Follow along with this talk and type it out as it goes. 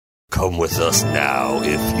Come with us now,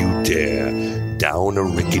 if you dare, down a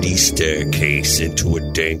rickety staircase into a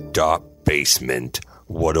dank, dark basement.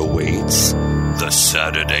 What awaits? The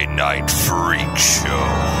Saturday Night Freak Show.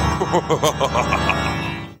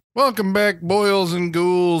 Welcome back, boils and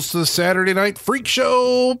ghouls, to the Saturday Night Freak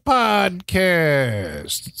Show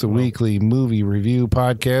podcast. It's a weekly movie review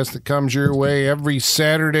podcast that comes your way every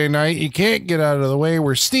Saturday night. You can't get out of the way.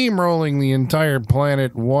 We're steamrolling the entire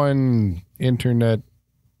planet, one internet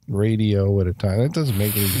radio at a time. That doesn't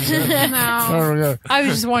make any sense. No. I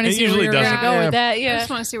just want to see where you're going to go with that. Yeah. I just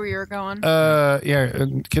want to see where you're going. Yeah.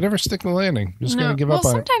 Can never stick the landing. Just going to give up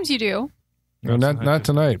on it. Sometimes you do. No, not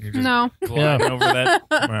tonight. No. Gliding over that.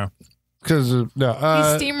 Wow. Because he's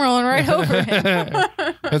steamrolling right over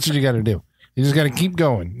it. That's what you got to do. You just got to keep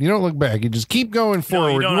going. You don't look back. You just keep going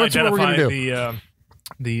forward. You don't What's what we're going to do?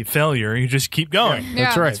 The failure. You just keep going. Yeah,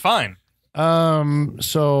 that's right. It's fine.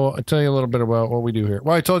 So I'll tell you a little bit about what we do here.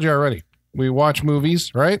 Well, I told you already. We watch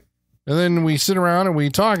movies, right? And then we sit around and we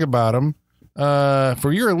talk about them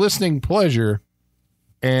for your listening pleasure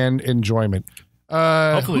and enjoyment.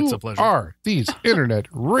 Hopefully it's a pleasure. Who are these internet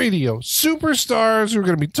radio superstars who are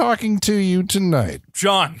going to be talking to you tonight?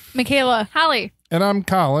 John. Michaela. Holly. And I'm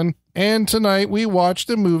Colin. And tonight we watched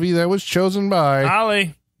a movie that was chosen by...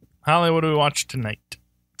 Holly, what do we watch tonight?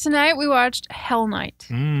 Tonight we watched Hell Night.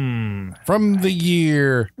 From the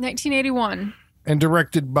year... 1981. And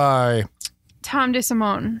directed by... Tom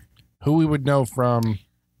DeSimone. Who we would know from...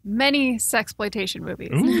 Many sexploitation movies.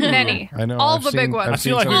 Ooh. Many. I know. All the big ones. I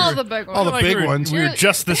feel like all the big ones. All the big ones. We were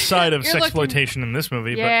just this side of sexploitation in this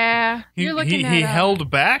movie. Yeah. But he held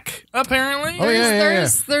back, apparently. Oh, yeah.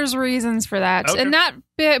 There's reasons for that. Okay. And not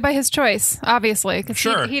by his choice, obviously.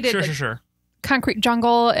 Sure. He did Sure. Concrete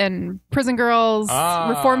Jungle and Prison Girls,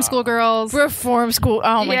 Reform School Girls. Reform School.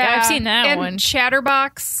 Oh, my God. I've seen that and one.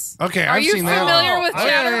 Chatterbox. Okay, I've seen that. Are you familiar with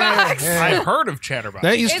Chatterbox? Yeah. I've heard of Chatterbox.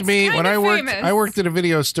 That used to be when I worked. famous. I worked at a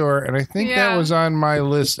video store, and I think that was on my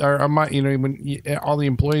list. Or on my, when all the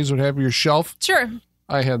employees would have your shelf. Sure.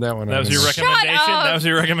 I had that one. That was your recommendation. That was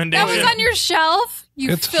your recommendation. That was on your shelf.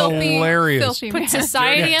 It's hilarious. Filthy Put man.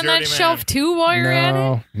 society on that shelf too while you're at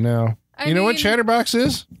it. No. You know what Chatterbox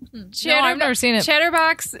is? No, I've never seen it.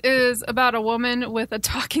 Chatterbox is about a woman with a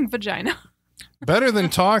talking vagina. Better than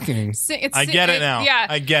talking. I get it now. Yeah.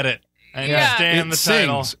 I get it. I understand the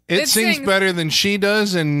title. It sings better than she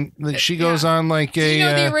does, and she goes on like a... Do you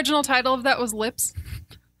know the original title of that was Lips?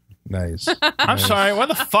 Nice. I'm sorry. Why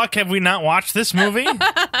the fuck have we not watched this movie?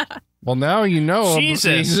 Well, now you know.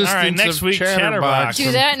 Jesus. All right, next week, Chatterbox.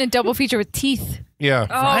 Do that in a double feature with teeth. Yeah.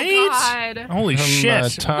 Oh, right? God. Holy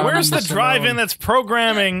shit. Where's the drive-in that's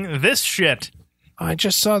programming this shit? I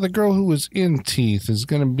just saw the girl who was in Teeth is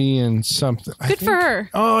going to be in something. Good for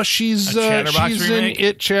her. Oh, she's in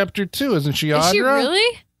It Chapter 2, isn't she, Audra? Is she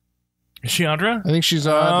really? Is she Audra? I think she's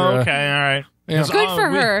Audra. Oh, okay, all right. Yeah. Good for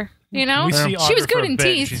her. You know? She was good in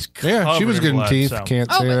Teeth. Yeah, she was good in Teeth. So. Can't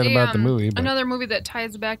say that about the movie. But. Another movie that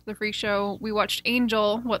ties back to the Freak Show, we watched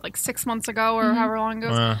Angel, 6 months ago or however long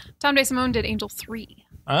ago. Tom DeSimone did Angel 3.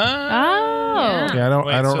 Oh. Yeah,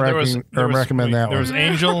 I don't recommend that one. There was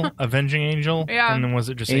Angel, Avenging Angel, and then was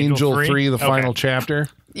it just Angel 3, the final chapter?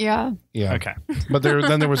 Yeah. Yeah. Okay. But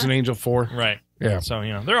then there was an Angel 4. Right. Yeah. So,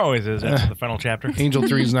 there always is after the final chapter. Angel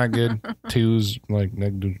 3 is not good. 2's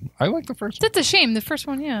I like the first one. That's a shame. The first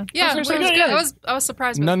one, yeah. Yeah, it was good. I was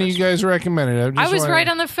surprised. None of you guys recommended it. I was right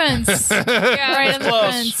on the fence. Right on the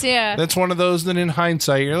fence, yeah. That's one of those that in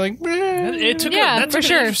hindsight, you're like, It took an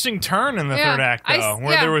interesting turn in the third act, though,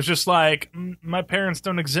 where there was just like, my parents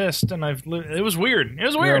don't exist, and it was weird. It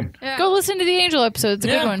was weird. Yeah. Go listen to the Angel episode. It's a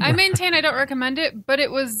good one. I maintain I don't recommend it, but it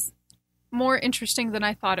was more interesting than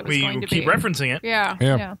I thought it was going to be. We keep referencing it. Yeah.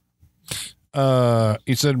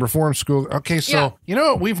 You said Reform School. Okay, so you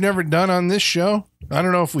know what we've never done on this show? I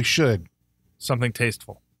don't know if we should. Something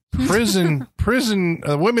tasteful. Women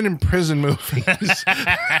in prison movies.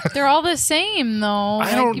 They're all the same, though.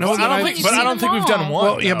 I don't know. I don't think we've done one.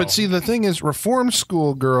 Well, yeah, but see, the thing is, Reform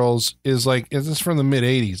School Girls is this from the mid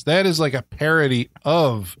 '80s? That is like a parody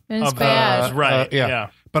of. It's bad, right?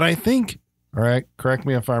 Yeah. But I think. All right, correct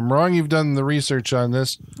me if I'm wrong. You've done the research on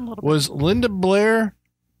this. Was Linda Blair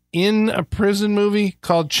in a prison movie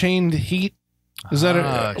called Chained Heat? Is that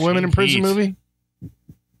a women in prison movie?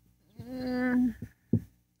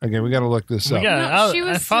 Okay, we got to look this up.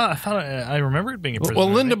 I thought I remember it being a prison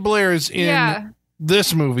movie. Linda Blair is in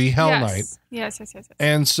this movie, Hell Night. Yes.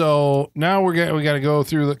 And so now we got to go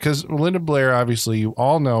through because Linda Blair, obviously, you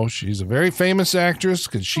all know she's a very famous actress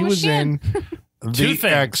because she was in The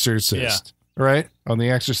Exorcist, right? On The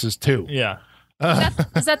Exorcist 2. Yeah.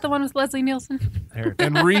 Is that the one with Leslie Nielsen?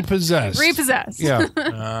 And Repossessed. Yeah.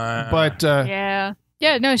 Yeah.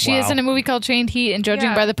 Yeah, no, she is in a movie called Chained Heat, and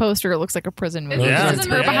judging by the poster, it looks like a prison movie. It's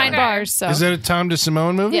her behind bars. So. Is that a Tom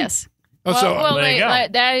DeSimone movie? Yes. Oh,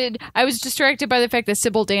 I was distracted by the fact that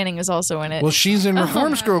Sybil Danning is also in it. Well, she's in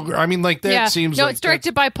Reform School. I mean, like that seems. No, like it's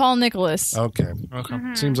directed by Paul Nicholas. Okay.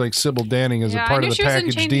 Mm-hmm. Seems like Sybil Danning is a part of the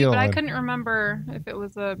package deal. But I couldn't remember if it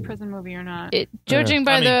was a prison movie or not. Judging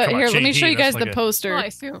by let me show you guys the poster. Well, I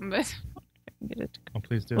assume, but. Oh,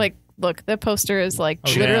 please do. Like, look, the poster is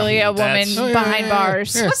literally a woman behind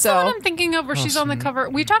bars. Yeah. What's the one I'm thinking of where she's on the cover?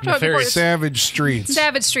 We talked about it before. Savage Streets.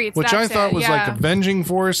 Savage Streets. Which I thought was like Avenging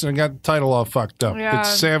Force, and I got the title all fucked up. Yeah.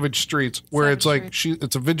 It's Savage Streets, where it's like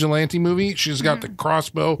it's a vigilante movie. She's got the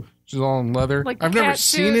crossbow. She's all in leather. Like I've never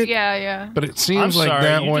seen it. Yeah. But it seems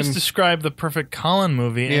that you one. You just described the perfect Colin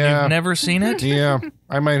movie, and you've never seen it? Yeah.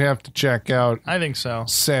 I might have to check out. I think so.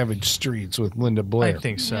 Savage Streets with Linda Blair. I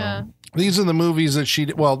think so. Yeah. These are the movies that she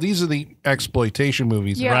did. Well, these are the exploitation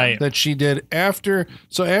movies that she did after.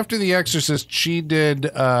 So after The Exorcist, she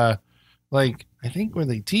did, I think, were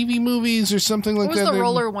they TV movies or something like that? What was the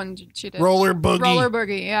roller one she did? Roller Boogie. Roller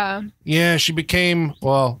Boogie, yeah. Yeah, she became,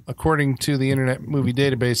 well, according to the Internet Movie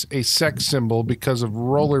Database, a sex symbol because of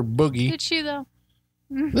Roller Boogie. Did she, though?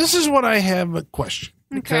 This is what I have a question.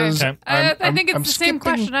 Because I think it's the same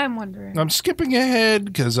question I'm wondering. I'm skipping ahead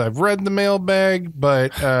because I've read the mailbag,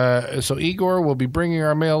 but so Igor will be bringing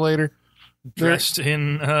our mail later. Dressed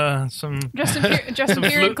in some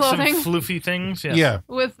period clothing, some floofy things, yeah,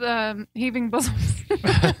 with heaving bosoms,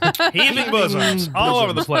 heaving bosoms all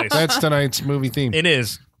over the place. That's tonight's movie theme. It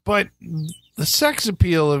is, but the sex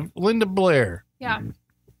appeal of Linda Blair,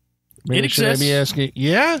 It exists. I be asking?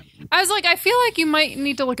 Yeah, I was like, I feel like you might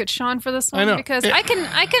need to look at Sean for this one because I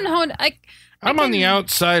can hone. I'm on the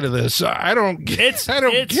outside of this. I don't get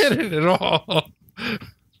it at all.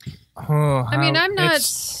 I mean, I'm not.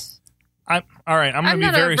 All right. I'm going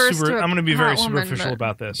to be very superficial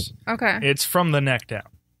about this. Okay. It's from the neck down.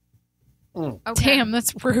 Okay. Damn,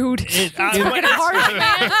 that's rude. It's fucking harsh,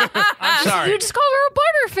 man. I'm sorry. You just called her a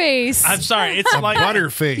butterface. I'm sorry. It's like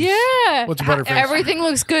butterface. Yeah. What's a butterface? Everything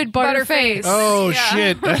looks good, butterface. Oh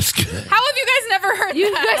shit, that's good. How have you guys never heard?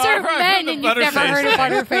 You guys are men, and you've never heard of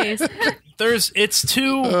butterface. It's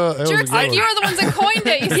too. Jerks like you are the ones that coined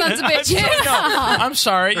it, you sons of bitches. I'm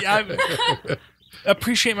sorry.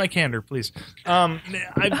 Appreciate my candor, please.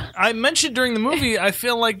 I mentioned during the movie, I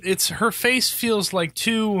feel like her face feels like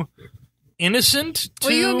too innocent.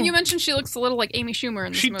 Well, you mentioned she looks a little like Amy Schumer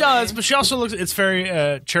in this movie. She does, but she also looks. It's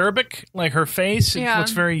very cherubic, like her face. It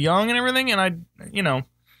looks very young and everything. And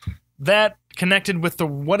that connected with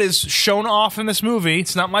what is shown off in this movie.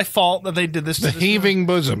 It's not my fault that they did this. The heaving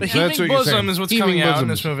bosom. The heaving bosom is what's coming out in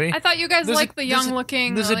this movie. I thought you guys liked the young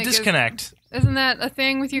looking. There's a disconnect. Isn't that a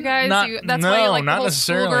thing with you guys? That's why you like the whole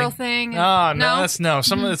schoolgirl thing.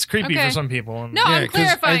 Some of it's creepy for some people. No, I'm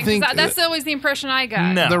clarifying because that's always the impression I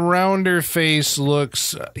got. No. The rounder face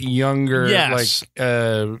looks younger, like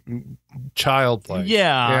childlike.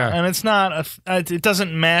 Yeah, and it's not. It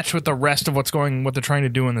doesn't match with the rest of what they're trying to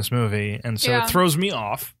do in this movie, and so it throws me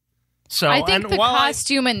off. So I think the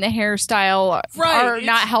costume and the hairstyle are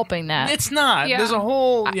not helping that. It's not.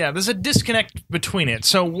 Yeah. There's a disconnect between it.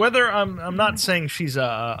 So whether I'm not saying she's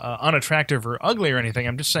unattractive or ugly or anything.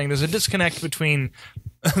 I'm just saying there's a disconnect between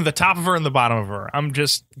the top of her and the bottom of her. I'm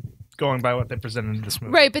just going by what they presented in this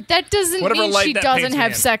movie. Right, but that doesn't mean she doesn't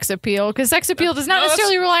have sex appeal, because sex appeal does not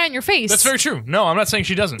necessarily rely on your face. That's very true. No, I'm not saying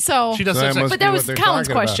she doesn't. So she does have sex. But that was Colin's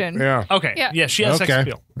question. Yeah. Okay. Yeah, she has sex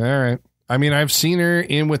appeal. All right. I mean, I've seen her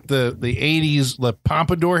in with the 80s, the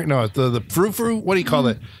pompadour. No, the frou-frou. What do you call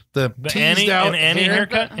it? The teased out Annie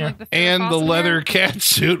haircut? And the leather cat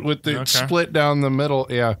suit with the split down the middle.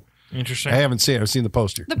 Yeah. Interesting. I haven't seen it. I've seen the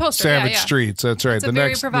poster. The poster, Savage Streets. That's right. It's a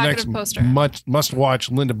very provocative poster. Must-watch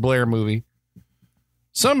Linda Blair movie.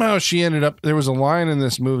 Somehow she ended up, there was a line in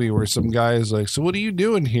this movie where some guy is like, so what are you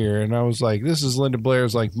doing here? And I was like, this is Linda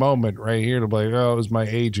Blair's moment right here to be like, oh, it was my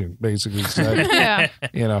agent, basically said.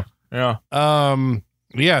 Yeah.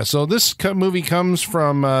 So this movie comes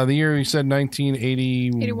from the year you said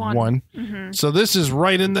 1981. Mm-hmm. So this is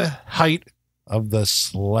right in the height of the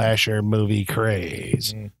slasher movie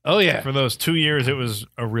craze. Mm-hmm. Oh yeah. For those 2 years, it was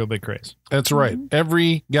a real big craze. That's right.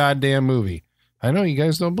 Every goddamn movie. I know you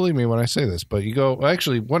guys don't believe me when I say this, but you go,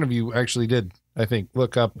 actually, one of you actually did, I think,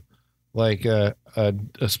 look up like a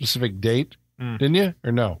specific date, didn't you?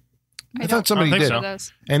 Or no? I thought somebody did. So.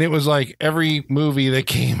 And it was like every movie that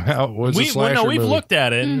came out was a slasher movie. We've looked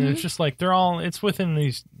at it, and it's just like it's within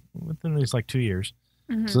these 2 years.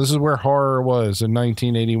 Mm-hmm. So this is where horror was in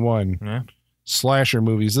 1981. Yeah. slasher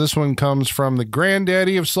movies. This one comes from the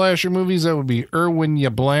granddaddy of slasher movies. That would be Irwin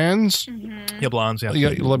Yablans. Yablans, yeah.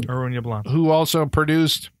 Irwin Yablans. Who also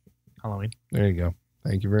produced Halloween. There you go.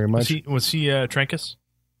 Thank you very much. Was he Trancas?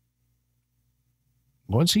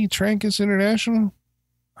 Was he Trancas International?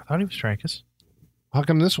 I thought he was Trancas. How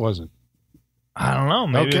come this wasn't? I don't know.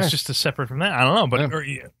 Maybe it's just a separate from that. I don't know. But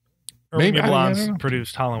Irwin Yablans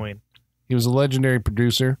produced Halloween. He was a legendary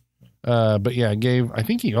producer. But yeah, I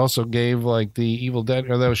think he also gave like the Evil Dead,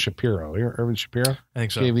 or that was Shapiro. Irvin Shapiro? I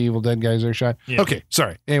think so. Gave the Evil Dead guys their shot. Yeah. Okay,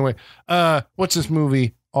 sorry. Anyway, what's this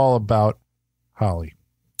movie all about, Holly?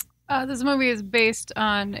 This movie is based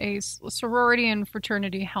on a sorority and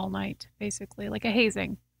fraternity hell night, basically, like a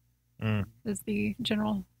hazing. Is the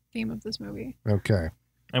general theme of this movie. Okay.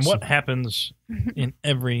 And what happens in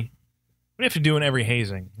every... What do you have to do in every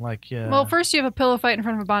hazing? Like, well, first you have a pillow fight in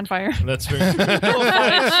front of a bonfire. That's very pillow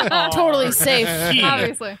fights totally safe. Key.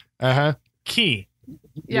 Obviously. Key.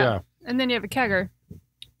 Yeah. And then you have a kegger,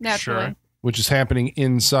 naturally. Sure. Which is happening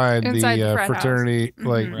inside the fraternity,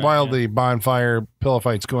 while the bonfire pillow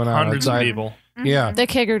fight's going on Hundreds outside. of people. Yeah. The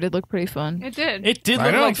kegger did look pretty fun. It did. It did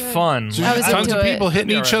look like fun. I was tons into of people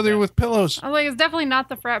hitting each other with pillows. I was like, it's definitely not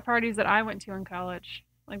the frat parties that I went to in college.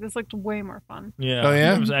 Like, this looked way more fun. Yeah. Oh,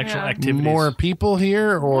 yeah? It was actual activities. More people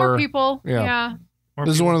here? Or more people. Yeah.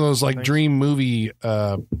 This is one of those like dream movie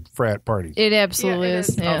frat parties. It absolutely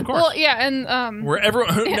is. Yeah. Of course. Well, yeah, and where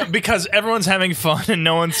everyone because everyone's having fun and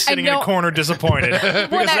no one's sitting in a corner disappointed because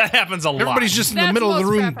that happens a lot. Everybody's just in the middle of the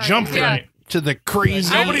room jumping to the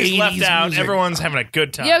crazy. Nobody's 80s left out. music. Everyone's having a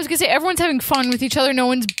good time. Yeah, I was gonna say everyone's having fun with each other. No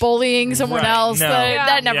one's bullying someone else. No.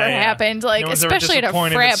 That never happened. Like, no especially at a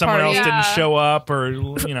frat that someone party. else didn't show up,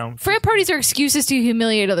 or frat parties are excuses to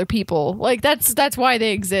humiliate other people. Like that's why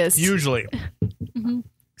they exist. Usually.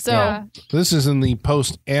 So this is in the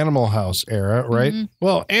post-Animal House era, right?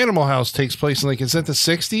 Well, Animal House takes place in is that the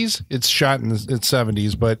 60s? It's shot in the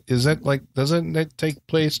 70s, but is that doesn't it take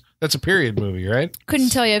place? That's a period movie, right? Couldn't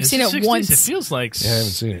tell you. I've seen it 60s? once. It feels like I haven't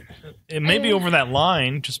seen it. It may be over that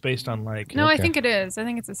line, just based on No, I think it is. I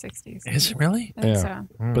think it's the 60s. Is it really? I think so.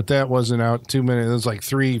 But that wasn't out 2 minutes. It was like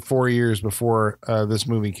 3-4 years before this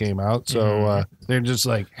movie came out. So they're just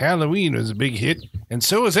like, Halloween was a big hit, and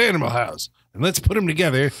so was Animal House. And let's put them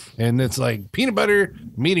together. And it's like peanut butter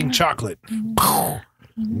meeting chocolate.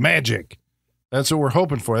 Magic. That's what we're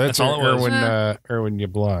hoping for. That's all Irwin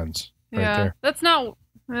Yablans right there. That's not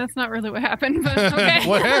really what happened. But okay.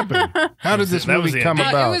 What happened? How did this movie come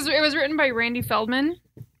about? It was written by Randy Feldman.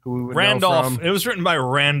 Randolph. It was written by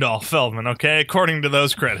Randolph Feldman, okay, according to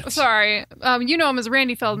those credits. Sorry. You know him as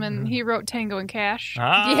Randy Feldman. He wrote Tango and Cash.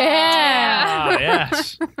 Yes.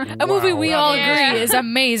 A movie we all agree is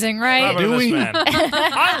amazing, right? Do we?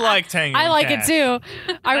 I like Tango and I like Cash. it too.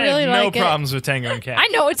 I really have like it. no problems with Tango and Cash. I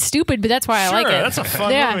know it's stupid, but that's why I like it. That's a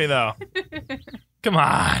fun movie, though. Come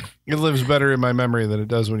on. It lives better in my memory than it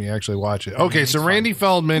does when you actually watch it. Okay, so Randy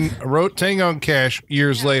Feldman wrote Tango and Cash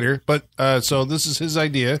years later, but so this is his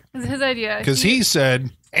idea. This is his idea. Because he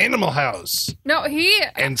said Animal House. No,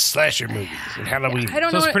 and slasher movies and Halloween. I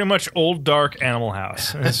don't know. So it's pretty much old, dark Animal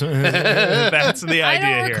House. That's the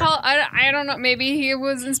idea here. I don't know. Maybe he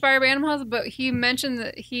was inspired by Animal House, but he mentioned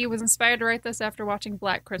that he was inspired to write this after watching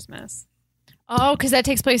Black Christmas. Oh, because that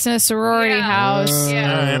takes place in a sorority house.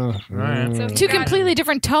 Yeah. Right. So two completely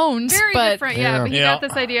different tones. Very different, but he got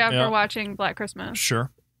this idea after Yeah. watching Black Christmas.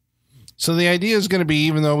 Sure. So the idea is going to be,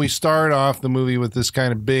 even though we start off the movie with this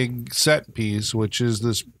kind of big set piece, which is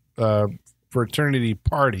this fraternity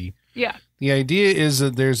party. Yeah. The idea is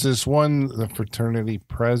that there's this the fraternity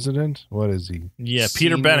president. What is he? Yeah,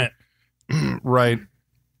 Peter Bennett. Right.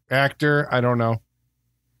 Actor. I don't know.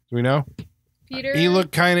 Do we know? Peter. He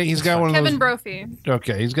looked he's got one of those. Kevin Brophy.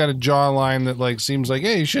 Okay, he's got a jawline that seems like,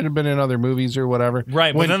 hey, he should have been in other movies or whatever.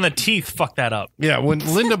 Right, but then the teeth fuck that up. Yeah, when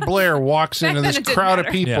Linda Blair walks into this crowd of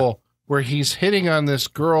people where he's hitting on this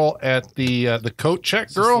girl at the coat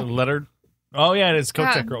check girl. Lettered. Oh, yeah, it is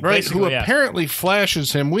coat check girl. Right, who apparently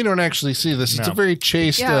flashes him. We don't actually see this. It's a very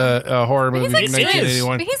chaste horror movie from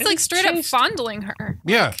 1981. But he's straight up fondling her.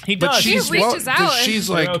 Yeah, he does. He reaches out.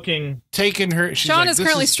 She's taking her. Sean is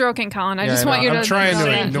currently stroking Colin. I just want you to. I'm trying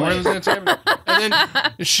to ignore this. And then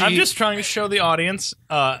I'm just trying to show the audience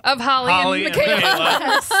of Holly and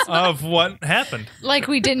Michaela of what happened. Like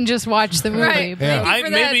we didn't just watch the movie. Right. Yeah.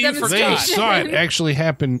 Maybe you forgot. They saw it actually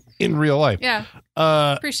happen in real life. Yeah.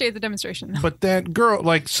 Appreciate the demonstration. But that girl,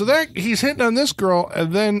 he's hitting on this girl,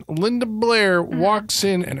 and then Linda Blair walks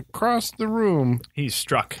in, and across the room, he's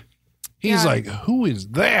struck. He's like, "Who is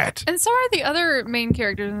that?" And so are the other main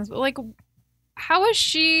characters. Like, how is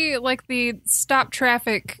she the stop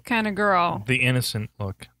traffic kind of girl? The innocent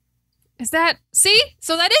look. Is that see?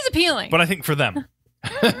 So that is appealing. But I think for them.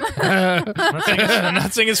 I'm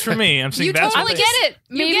not saying it's for me. I'm saying you that's totally get it.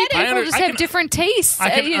 Maybe people just have different tastes. I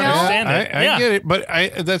can understand it. I get it, but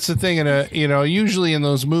that's the thing. Usually in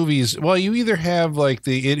those movies, well, you either have like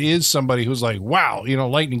it is somebody who's like, wow,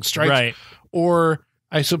 lightning strikes, right? Or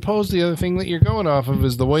I suppose the other thing that you're going off of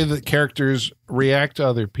is the way that characters react to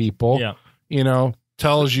other people. Yeah.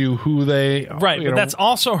 Tells you who they are. Right, but that's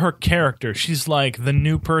also her character. She's like the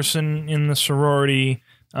new person in the sorority.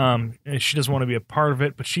 She doesn't want to be a part of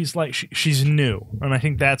it, but she's like she's new, and I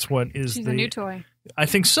think that's what is she's a new toy. I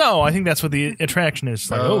think so. I think that's what the attraction is.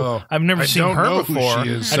 Like, I've never seen her before.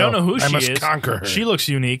 I don't know who she is. I must conquer her. She looks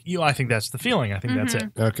unique. I think that's the feeling. I think that's it.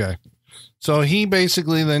 Okay. So he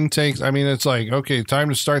basically then takes, it's like, okay, time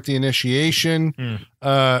to start the initiation.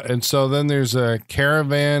 And so then there's a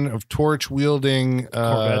caravan of torch-wielding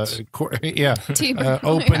Corvettes.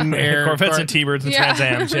 Open air. Corvettes and T-Birds and Trans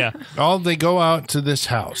Ams, They go out to this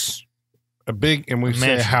house. A big, and we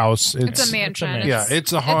say house. It's a mansion.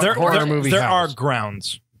 It's a horror movie There house. are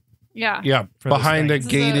grounds. Yeah, behind a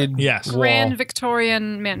gated Grand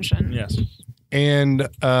Victorian mansion. Yes. And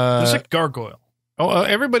there's a gargoyle.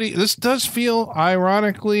 Everybody, this does feel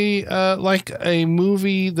ironically like a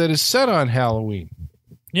movie that is set on Halloween.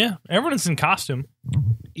 Yeah, everyone's in costume.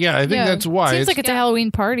 Yeah, I think that's why. Seems like it's a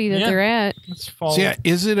Halloween party that they're at.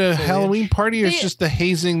 Is it a Halloween party or it's just the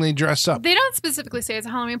hazing they dress up? They don't specifically say it's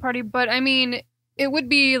a Halloween party, but it would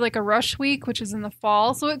be like a rush week, which is in the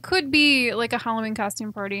fall, so it could be like a Halloween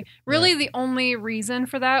costume party. Really, the only reason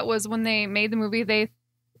for that was when they made the movie, they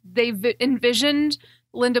envisioned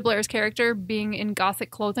Linda Blair's character being in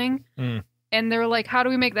gothic clothing. And they were like, how do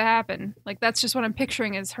we make that happen? Like, that's just what I'm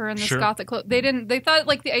picturing is her in this gothic clothing. They thought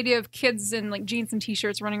like the idea of kids in like jeans and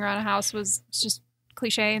t-shirts running around a house was just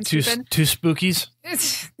cliche and stupid. Two spookies?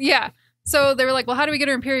 Yeah. So they were like, well, how do we get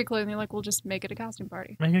her in period clothing? They're like, we'll just make it a costume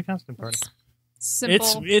party. Make it a costume party.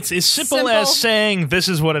 Simple. It's as simple as saying this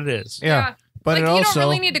is what it is. Yeah. But like, you don't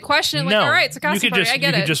really need to question it. Like, all right, it's a costume party. I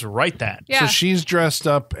get it. You could just write that. Yeah. So she's dressed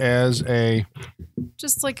up as a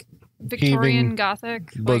just like Victorian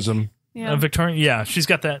gothic bosom. Yeah. Victorian. She's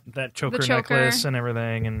got that choker necklace and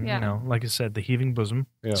everything, and like I said, the heaving bosom.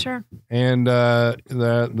 Yeah. Sure. And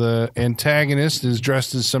the antagonist is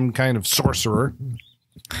dressed as some kind of sorcerer.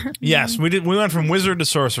 Yes, we went from wizard to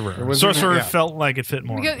sorcerer. Sorcerer felt like it fit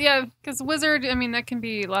more. Because wizard, that can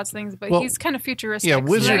be lots of things, but he's kind of futuristic. Yeah,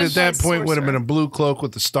 wizard at that point would have been a blue cloak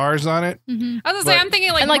with the stars on it. Mm-hmm. I was going to say, I'm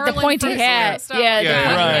thinking like the pointy hat.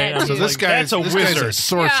 Right. So this guy's a wizard, a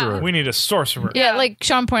sorcerer. Yeah. We need a sorcerer. Yeah, like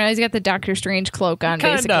Sean pointed out, he's got the Doctor Strange cloak on.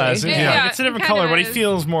 Kind of does. Yeah. It's a different color, but he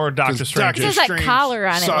feels more Doctor Strange. He has that collar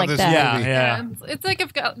on it like that. Yeah. It's like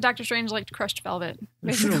if Doctor Strange liked crushed velvet.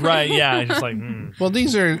 Right. Yeah. Just like. Well,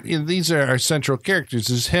 these are our central characters.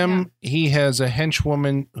 Is him? Yeah. He has a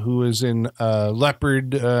henchwoman who is in a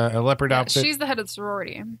leopard outfit. She's the head of the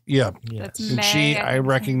sorority. Yeah, that's and Meg, I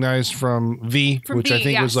recognized from V, which I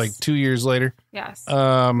think was like 2 years later. Yes,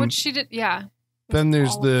 which she did. Yeah. Then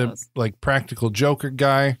there's the like practical Joker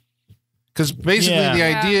guy, because basically the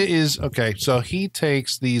idea is so he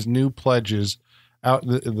takes these new pledges out.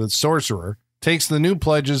 The sorcerer takes the new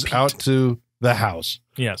pledges out to the house.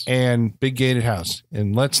 Yes. And big gated house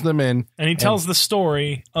and lets them in. And he tells the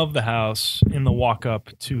story of the house in the walk up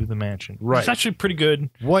to the mansion. Right. It's actually pretty good.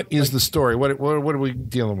 What is the story? What are we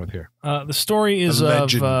dealing with here? The story is is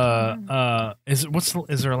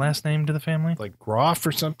there a last name to the family? Like Groff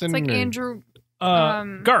or something? It's like Andrew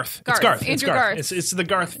Garth. It's Garth. Andrew Garth. It's the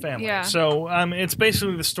Garth family. Yeah. So it's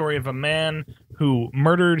basically the story of a man who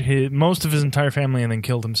murdered most of his entire family and then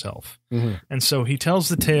killed himself. Mm-hmm. And so he tells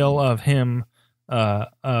the tale of him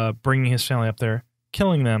bringing his family up there,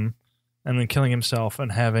 killing them, and then killing himself,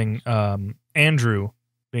 and having Andrew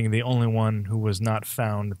being the only one who was not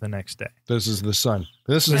found the next day. This is the son.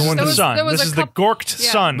 This is the son. This is the gorked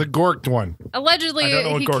son. The gorked one. Allegedly,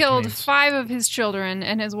 he killed 5 of his children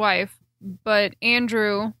and his wife. But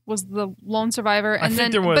Andrew was the lone survivor, and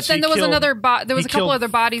then there was another. There was a couple other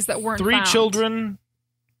bodies that weren't 3 found. children,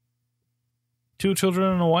 2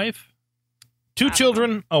 children and a wife, 2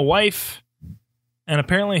 children, a wife, and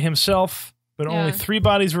apparently himself. But only 3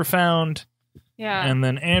 bodies were found. Yeah, and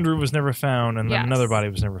then Andrew was never found, and then another body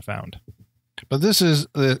was never found. But this is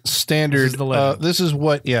the standard. This is the legend. This is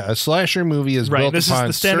what a slasher movie is built This upon.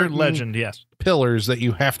 This is the standard legend. Yes. Pillars that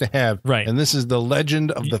you have to have. Right. And this is the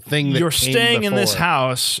legend of the thing that you're came staying in before. this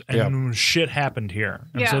house and shit happened here.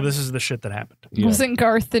 And so this is the shit that happened. Yeah. Wasn't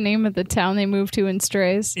Garth the name of the town they moved to in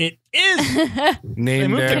Strays? It is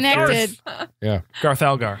named connected. Yeah. Garth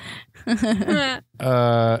Algar.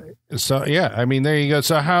 So yeah, I mean, there you go.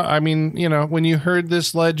 So how? I mean, when you heard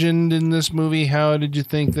this legend in this movie, how did you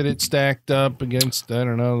think that it stacked up against? I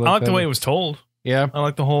don't know. I like the way it was told. Yeah, I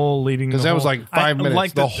like the whole leading because that was like 5 minutes.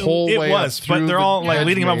 Like the whole way it was, but they're all like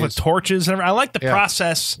leading him up with torches. And I like the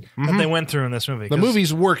process that they went through in this movie. The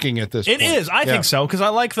movie's working at this point. It is. I think so because I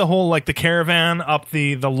like the whole the caravan up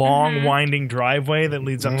the long winding driveway that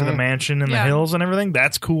leads up to the mansion and the hills and everything.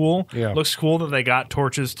 That's cool. Yeah. Looks cool that they got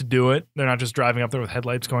torches to do it. They're not just driving up there with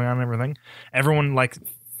headlights going on and everything. Everyone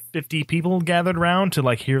 50 people gathered around to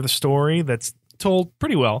hear the story that's told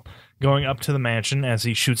pretty well. Going up to the mansion as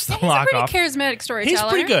he shoots the lock off. He's a pretty charismatic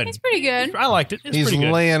storyteller. He's pretty good. I liked it. He's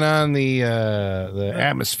laying on the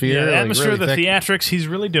atmosphere. The atmosphere, really the theatrics. He's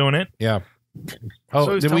really doing it. Yeah. Oh,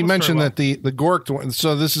 so did we mention that the Gorked one?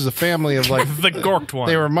 So this is a family of the Gorked one.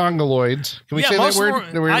 They were Mongoloids. Can we say that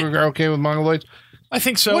word? We're okay with Mongoloids? I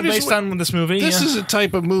think so, based on this movie. This is a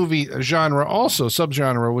type of movie, a genre, also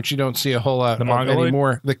subgenre, which you don't see a whole lot of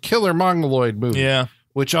anymore. The killer Mongoloid movie. Yeah.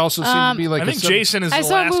 Which also seemed to be I think Jason is the last I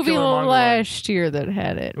saw a movie killer last year that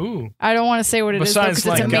had it. Ooh. I don't want to say what it is because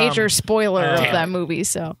it's a major spoiler of that movie.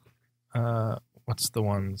 So, what's the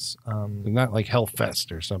ones? Not like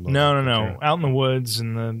Hellfest or something. No. Out in the woods,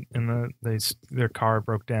 their car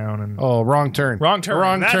broke down and Wrong Turn. Wrong Turn.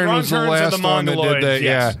 Wrong Turn was the last one that did that.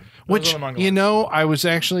 Yes. Yeah. Which I was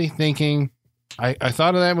actually thinking. I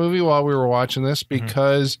thought of that movie while we were watching this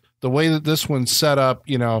because the way that this one's set up,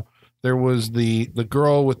 there was the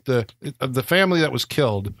girl with the family that was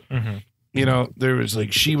killed. There was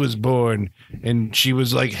she was born and she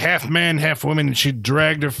was half man, half woman, and she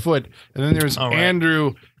dragged her foot. And then there was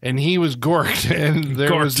Andrew and he was gorked, and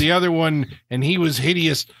there was the other one and he was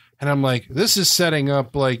hideous. And I'm like, this is setting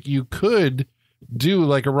up you could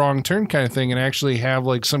do a Wrong Turn kind of thing and actually have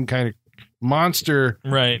some kind of monster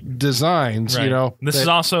designs. Right. This is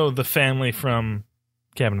also the family from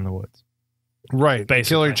Cabin in the Woods. Right,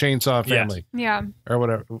 basically. Killer Chainsaw Family. Yeah. Or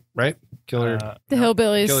whatever, right? Killer. The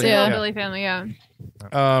Hillbillies, Hillbilly Family, yeah.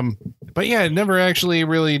 But yeah, it never actually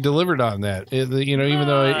really delivered on that. Even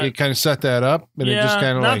though it kind of set that up, but it just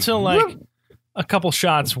kind of not till a couple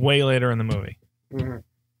shots way later in the movie. Mm-hmm.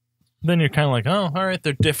 Then you're kind of oh, all right,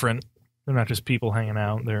 they're different. They're not just people hanging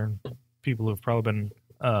out. They're people who've probably been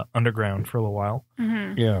underground for a little while.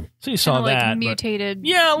 Mm-hmm. Yeah. So you saw that. Mutated.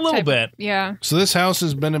 Yeah, a little bit. Yeah. So this house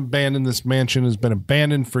has been abandoned. This mansion has been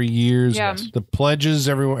abandoned for years. Yeah. The pledges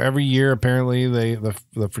every year, apparently, the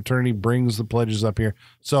fraternity brings the pledges up here.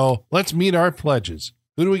 So let's meet our pledges.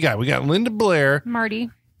 Who do we got? We got Linda Blair.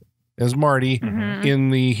 Marty. As Marty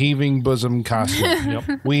in the heaving bosom costume.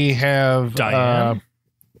 Yep. We have Diane.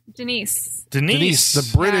 Denise,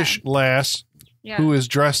 the British lass. Yeah. Who is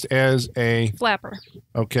dressed as a flapper.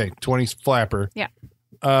 Okay, 20s flapper. Yeah.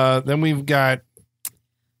 Then we've got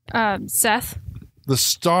Seth. The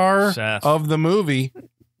star of the movie.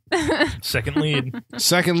 Second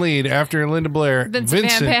lead after Linda Blair.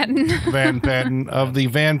 Vincent Van Patten of the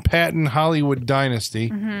Van Patten Hollywood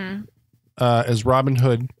dynasty as Robin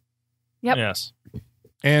Hood. Yep. Yes.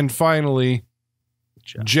 And finally,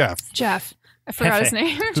 Jeff. I forgot his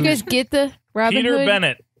name. Did you guys get the Robin Peter Hood?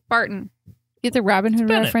 Bennett. Barton. Get the Robin Hood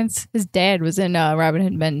reference? His dad was in Robin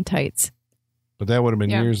Hood Men in Tights. But that would have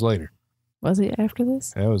been years later. Was it after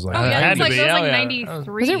this? That was it was like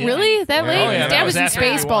 93. Was it really that late? His dad was in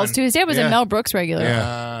Spaceballs too. His dad was a Mel Brooks regular.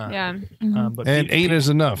 Yeah. But and 8 is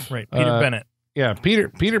enough. Right. Peter Bennett. Yeah.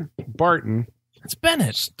 Peter Barton. It's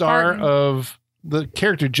Bennett. Star of the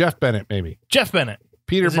character Jeff Bennett, maybe. Jeff Bennett.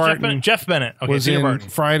 Peter Barton. Jeff Bennett. Okay, was Peter in Barton.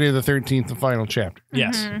 Friday the 13th, the final chapter.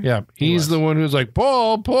 Yes. Yeah. He's the one who's like,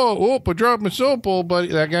 Paul, I dropped my soap, Paul, buddy.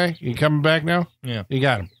 That guy. You coming back now? Yeah. You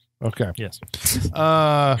got him. Okay. Yes.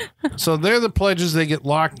 So they're the pledges. They get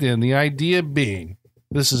locked in. The idea being,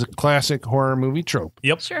 this is a classic horror movie trope.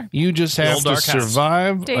 Yep. Sure. You just have to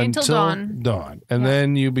survive Day until dawn. And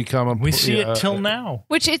then you become a... We see it till now.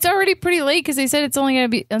 Which it's already pretty late because they said it's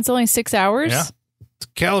only 6 hours. Yeah. It's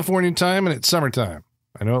California time and it's summertime.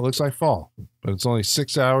 I know it looks like fall, but it's only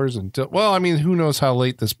 6 hours until... Well, I mean, who knows how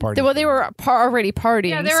late this party... Well, they were already partying,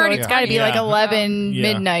 Yeah, so it's got to be like 11 Yeah.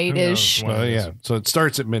 midnight-ish. Well, yeah. So it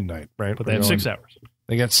starts at midnight, right? But they have 6 hours.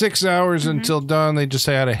 They got 6 hours until dawn. They just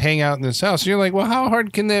had to hang out in this house. And you're like, well, how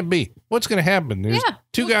hard can that be? What's going to happen? There's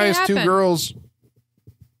two guys, two girls.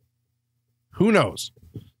 Who knows?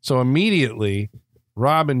 So immediately,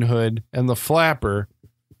 Robin Hood and the flapper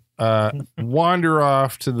wander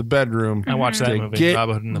off to the bedroom. I watched that movie, get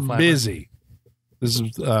Robin Hood and the Flapper. busy. This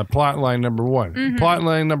is plot line number 1. Plot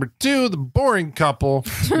line number 2, the boring couple,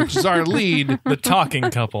 which is our lead. The talking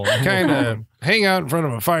couple. Kind of hang out in front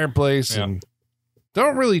of a fireplace and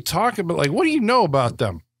don't really talk about, like, what do you know about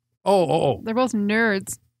them? They're both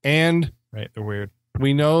nerds. And right, they're weird.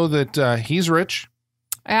 We know that he's rich.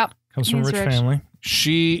 Yep. Comes from a rich family.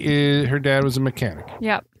 Her dad was a mechanic.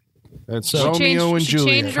 Yep. That's Romeo and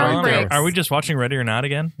Juliet. Are we just watching Ready or Not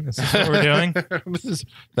again? Is this what we're doing? This is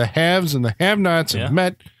the haves and the have-nots have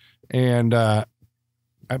met, and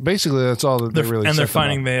basically that's all that they're really. And they're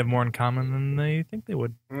finding they have more in common than they think they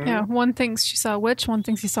would. Yeah, one thinks she saw a witch, one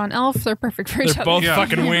thinks he saw an elf. They're perfect for each other. They're both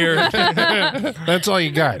fucking weird. That's all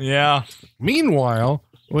you got. Yeah. Meanwhile,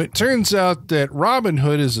 it turns out that Robin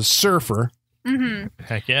Hood is a surfer. Mm-hmm.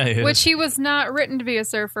 Heck yeah, he is. Which he was not written to be a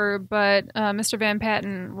surfer, but Mr. Van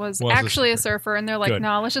Patten was actually a surfer, and they're like,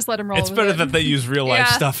 no, let's just let him roll. It's better that they use real life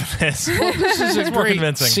stuff in this. Well, this is a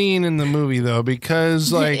great scene in the movie, though,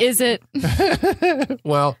 because is it?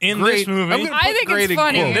 Well, this movie, I think it's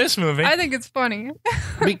funny. In this movie, I think it's funny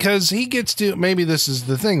because he gets to. Maybe this is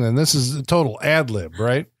the thing. Then this is a total ad lib,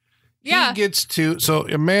 right? Yeah. He gets to. So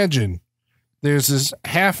imagine. There's this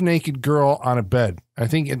half-naked girl on a bed. I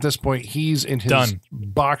think at this point he's in his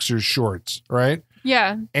boxer shorts, right?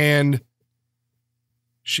 Yeah. And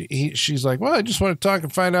she's like, well, I just want to talk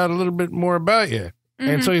and find out a little bit more about you. Mm-hmm.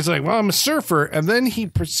 And so he's like, well, I'm a surfer. And then he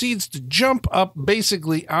proceeds to jump up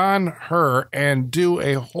basically on her and do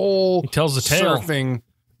a whole surfing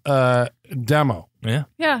demo. Yeah.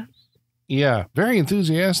 Yeah. Yeah, very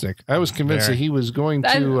enthusiastic. I was convinced that he was going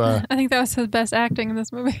to... I think that was his best acting in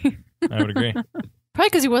this movie. I would agree. Probably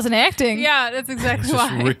because he wasn't acting. Yeah, that's exactly why.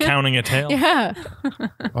 Just recounting a tale. Yeah.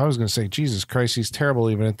 I was going to say, Jesus Christ, he's terrible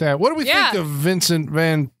even at that. What do we think of Vincent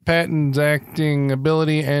Van Patten's acting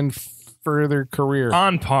ability and further career?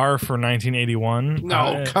 On par for 1981.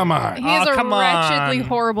 No, come on. He is a wretchedly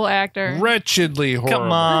horrible actor. Wretchedly horrible.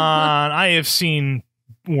 Come on. I have seen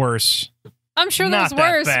worse. I'm sure there's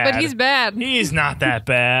worse, but he's bad. He's not that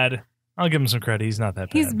bad. I'll give him some credit. He's not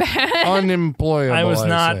that bad. He's bad. Unemployable. I was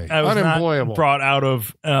not unemployable. Not brought out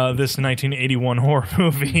of this 1981 horror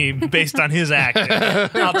movie based on his acting.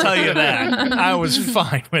 I'll tell you that. I was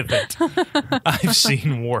fine with it. I've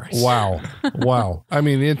seen worse. Wow. I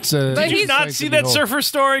mean, it's. Did you not see that surfer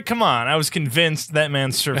story? Come on. I was convinced that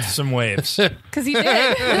man surfed some waves. Because he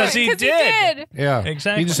did. Because he did. Yeah.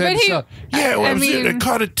 Exactly. He just had to I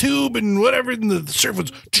caught a tube and whatever, and the surf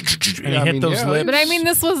was. And he hit those lips. But I mean,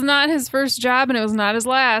 this was not his first job, and it was not his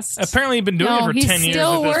last. Apparently, he's been doing it for 10 years.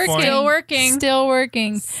 Still working. Still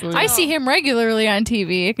working. I see him regularly on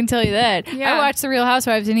TV. I can tell you that. Yeah. I watch The Real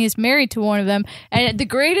Housewives, and he's married to one of them. And the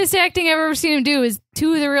greatest acting I've ever seen him do is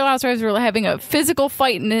two of the Real Housewives were having a physical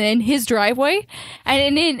fight in his driveway.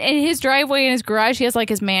 And in his driveway, in his garage, he has like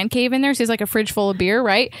his man cave in there. So he has like a fridge full of beer,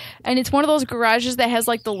 right? And it's one of those garages that has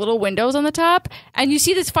like the little windows on the top. And you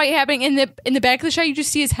see this fight happening in the back of the shot. You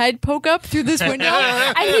just see his head poke up through this window.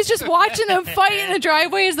 And he's just watching them fight in the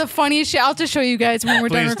driveway. Is the funniest shit. I'll just show you guys when we're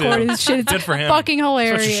done recording this shit. It's good for him. Fucking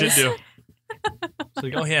hilarious. That's what you should do. It's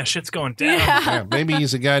like, oh yeah, shit's going down. Yeah, maybe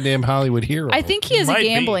he's a goddamn Hollywood hero. I think he has a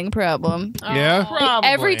gambling problem. Yeah? Probably.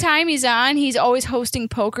 Every time he's on, he's always hosting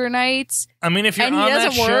poker nights. I mean, if you're on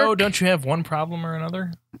that show, don't you have one problem or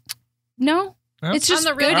another? No. It's just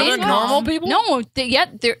the good Are income. normal people? No,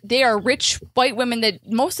 they are rich white women that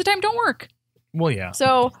most of the time don't work. Well, yeah.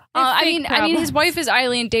 So I mean, problems. his wife is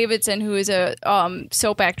Eileen Davidson, who is a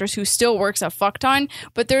soap actress who still works a fuck ton.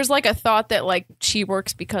 But there's like a thought that like she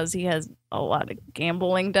works because he has a lot of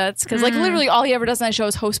gambling debts. Because like literally all he ever does on that show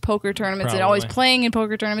is host poker tournaments and always playing in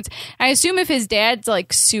poker tournaments. I assume if his dad's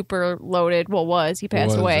like super loaded, he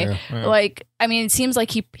passed away. Yeah. Like I mean, it seems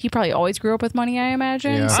like he probably always grew up with money. I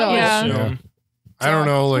imagine. Yeah. So Yeah. I don't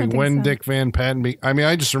know, like when so. Dick Van Patten. I mean,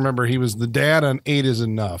 I just remember he was the dad on 8 is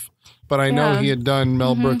Enough, but I know he had done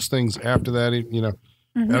Mel Brooks things after that.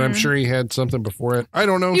 And I'm sure he had something before it. I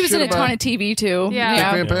don't know. he was in a about ton of TV too. Yeah.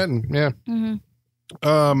 Dick Van Patten. Yeah.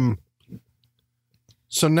 Mm-hmm.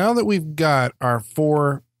 So now that we've got our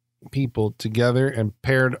 4 people together and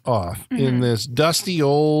paired off in this dusty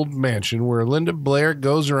old mansion where Linda Blair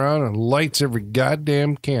goes around and lights every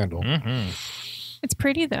goddamn candle. It's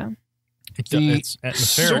pretty though. It's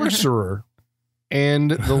atmospheric. Sorcerer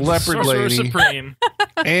and the leopard Sorcerer lady Supreme.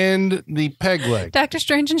 and the peg leg. Doctor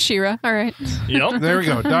Strange and She-Ra. All right. Yep. There we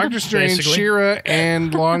go. Doctor Strange, Basically. She-Ra,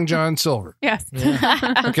 and Long John Silver. Yes.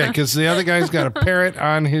 Okay, because the other guy's got a parrot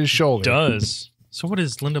on his shoulder. Does. So what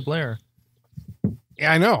is Linda Blair?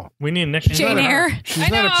 Yeah, I know. We need a nickname. Jane Eyre. She's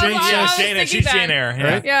not a Jane, princess. yes, Jane Eyre. She's Jane Eyre.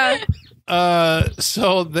 Yeah. Right? Yeah.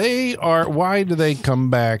 So they are. Why do they come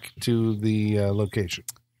back to the location?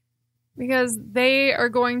 Because they are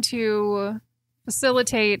going to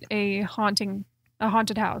facilitate a haunted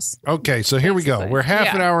house. Okay, so here we go. Basically. We're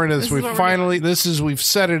half an hour into this. This is We've what we're we've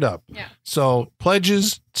set it up. Yeah. So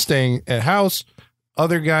pledges, staying at house,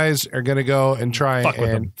 other guys are going to go and try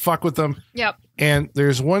and fuck with them. Yep. And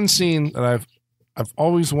there's one scene that I've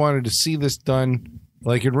always wanted to see this done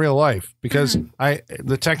like in real life, because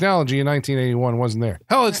the technology in 1981 wasn't there.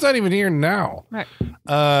 Hell, it's not even here now. Right.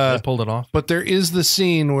 They pulled it off. But there is the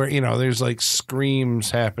scene where, there's like screams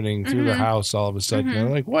happening through the house all of a sudden. They're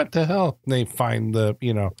like, what the hell? And they find the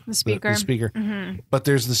speaker. The speaker. But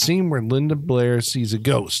there's the scene where Linda Blair sees a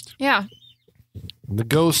ghost. Yeah. The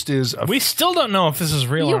ghost is we still don't know if this is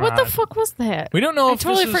real or not. What the fuck was that? We don't know I if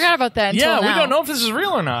totally this is, forgot about that until now. we don't know if this is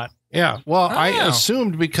real or not. Yeah, well, I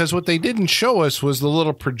assumed because what they didn't show us was the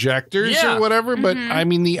little projectors or whatever. But I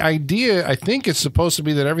mean, the idea, I think, is supposed to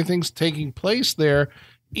be that everything's taking place there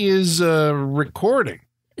is recording.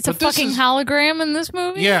 It's a fucking hologram in this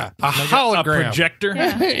movie? Yeah, a hologram. A projector.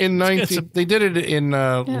 Yeah. In they did it in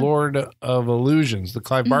Lord of Illusions, the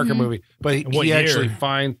Clive Barker movie. But he actually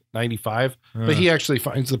finds 95. But he actually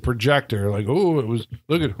finds the projector. Like,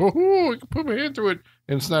 I can put my hand through it,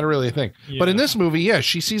 and it's not really a thing. Yeah. But in this movie,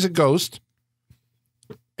 she sees a ghost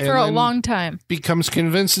for a long time. Becomes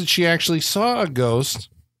convinced that she actually saw a ghost.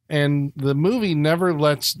 And the movie never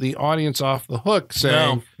lets the audience off the hook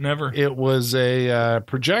saying never. It was a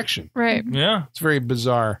projection. Right. Yeah. It's very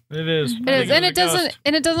bizarre. It is. And it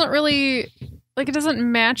doesn't really, like, it doesn't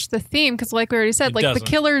match the theme because, like we already said, the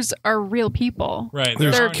killers are real people. Right.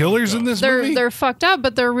 There's killers in this movie? They're fucked up,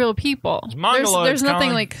 but they're real people. There's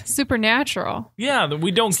nothing like supernatural. Yeah, that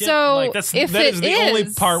we don't get. So like, that is the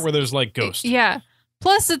only part where there's like ghosts. Yeah.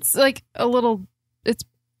 Plus, it's like a little,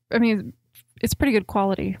 it's pretty good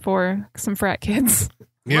quality for some frat kids.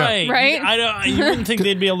 Yeah. Right? You wouldn't think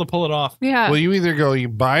they'd be able to pull it off. Yeah. Well, you either you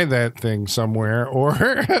buy that thing somewhere, or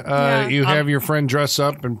you have your friend dress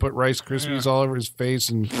up and put Rice Krispies all over his face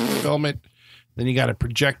and film it. Then you got to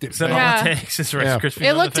project it. Is that all it takes? Is Rice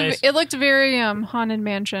Krispies on the face? It looked very Haunted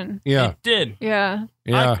Mansion. Yeah. It did. Yeah.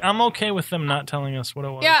 I'm okay with them not telling us what it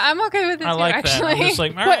was. Yeah, I'm okay with it I too, like actually. that. I'm just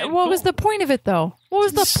like, all right, what was the point of it, though? What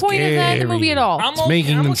was the point of that in the movie at all? It's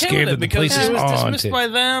making them scared that the place is haunted. It was dismissed haunted by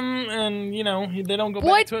them, and they don't go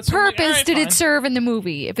back to it. So What purpose did fine. it serve in the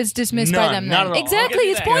movie if it's dismissed by them? Not Then? at all. Exactly,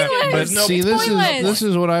 it's pointless. But see, this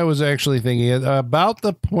is what I was actually thinking about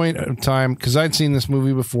the point of time, because I'd seen this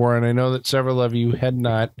movie before, and I know that several of you had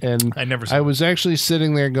not, and I was actually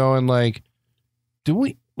sitting there going like, do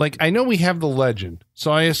we? Like, I know we have the legend, so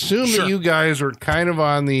I assume that you guys were kind of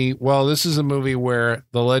on the, this is a movie where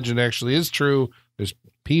the legend actually is true. There's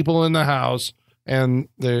people in the house, and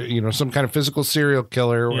they're, some kind of physical serial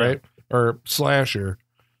killer, right? Or slasher.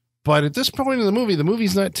 But at this point in the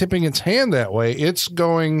movie's not tipping its hand that way. It's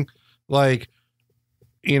going like,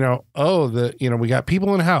 we got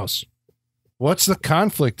people in the house. What's the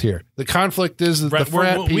conflict here? The conflict is that the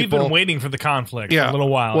frat people... We've been waiting for the conflict for a little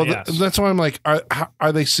while, Well, that's why I'm like,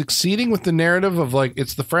 are they succeeding with the narrative of, like,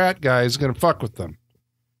 it's the frat guys going to fuck with them?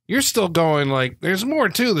 You're still going, like, there's more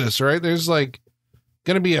to this, right? There's, like,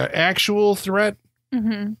 going to be an actual threat?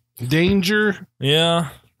 Mm-hmm. Danger? Yeah.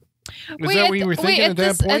 Is that what you were thinking at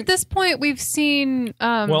that point? At this point, we've seen...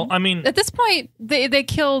 at this point, they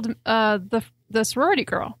killed the sorority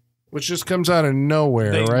girl. Which just comes out of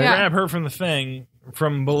nowhere, they right? grab her from the thing,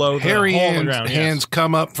 from below the hole in the ground. Hands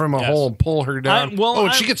come up from a hole, pull her down.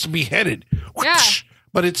 She gets beheaded. Yeah.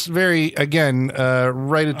 But it's very, again,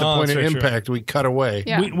 right at the point of impact, we cut away.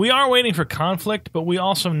 Yeah. We are waiting for conflict, but we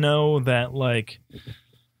also know that, like,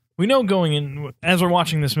 we know going in, as we're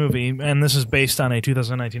watching this movie, and this is based on a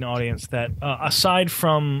 2019 audience, that aside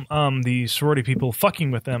from the sorority people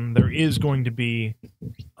fucking with them, there is going to be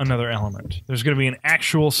another element. There's going to be an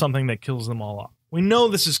actual something that kills them all off. We know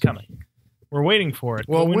this is coming. We're waiting for it.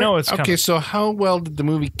 Well, we know it's coming. Okay, so how well did the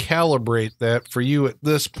movie calibrate that for you at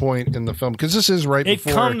this point in the film? Because this is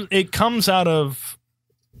before. It comes out of...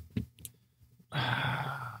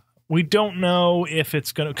 We don't know if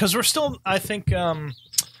it's going to... Because we're still, I think...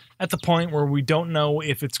 at the point where we don't know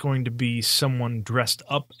if it's going to be someone dressed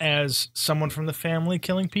up as someone from the family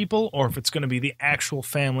killing people, or if it's going to be the actual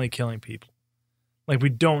family killing people. Like, we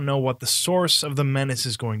don't know what the source of the menace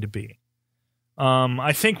is going to be.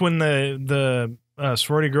 I think when the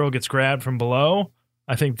sorority girl gets grabbed from below,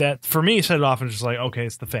 I think that, for me, set it off and just like, okay,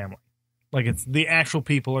 it's the family. Like, it's the actual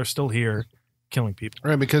people are still here killing people.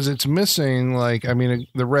 Right, because it's missing, like, I mean,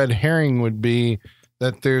 the red herring would be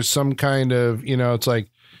that there's some kind of, it's like,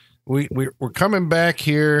 we're coming back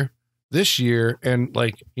here. this year, and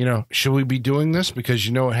like, should we be doing this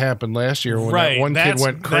because what happened last year when that one kid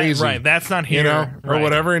went crazy, that's not here, or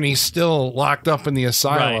whatever, and he's still locked up in the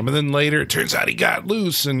asylum, and then later it turns out he got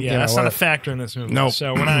loose, and that's not a factor in this movie. Nope.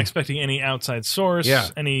 So we're not expecting any outside source,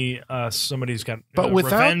 any somebody's got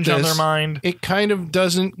revenge on their mind. It kind of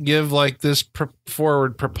doesn't give like this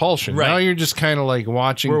forward propulsion. Now you're just kind of like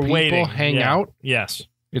watching people hang out. Yes,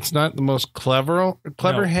 it's not the most clever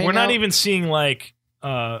hangout. We're not even seeing like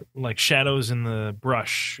shadows in the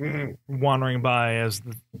brush wandering by as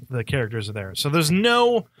the characters are there. So there's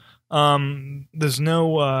no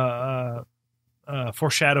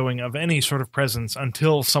foreshadowing of any sort of presence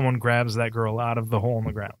until someone grabs that girl out of the hole in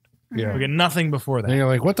the ground. Yeah. We get nothing before that. And you're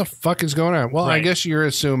like, what the fuck is going on? Well, I guess you're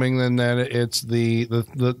assuming then that it's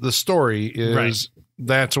the story is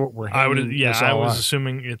that's what we're I was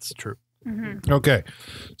assuming it's true. Mm-hmm. Okay.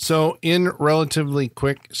 So in relatively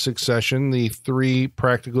quick succession, the 3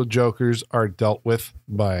 practical jokers are dealt with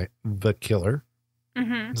by the killer.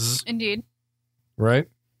 Mm-hmm. Indeed. Right?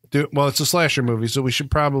 Well, it's a slasher movie, so we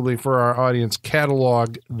should probably, for our audience,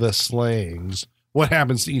 catalog the slayings. What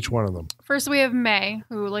happens to each one of them? First, we have May,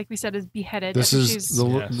 who, like we said, is beheaded. This is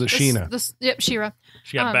the Sheena. Yep, Shira.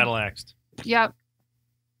 She got battle axed. Yep.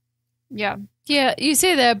 Yeah. Yeah, you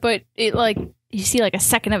say that, but it you see like a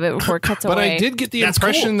second of it before it cuts away. But I did get the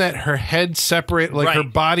impression that her head separate, her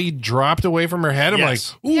body dropped away from her head. I'm like,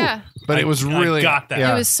 ooh. Yeah. But it was really... I got that.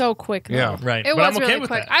 It was so quick. Though. Yeah. Right. It was really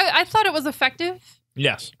quick. I thought it was effective.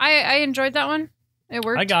 Yes. I enjoyed that one. It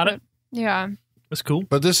worked. I got it. Yeah. That's cool.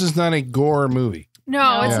 But this is not a gore movie.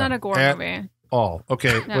 No, it's not a gore movie. All.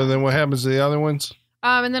 Okay. No. Well, then what happens to the other ones?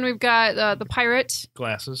 And then we've got the pirate.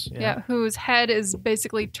 Glasses. Yeah. Whose head is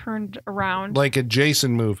basically turned around. Like a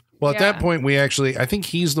Jason move. Well, at that point, I think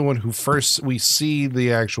he's the one who first we see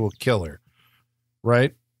the actual killer,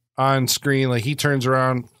 right? On screen, like he turns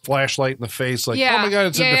around, flashlight in the face, like, oh my God,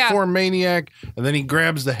 it's a deformed maniac. And then he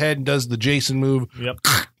grabs the head and does the Jason move. Yep.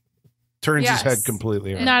 Turns his head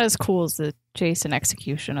completely around. Not as cool as the Jason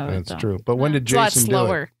execution of it. That's true. But when did Jason do it? It's a lot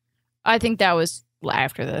slower. I think that was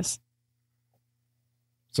after this.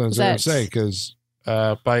 So I was going to say, because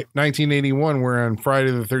by 1981, we're on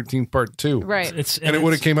Friday the 13th, Part 2. Right. And it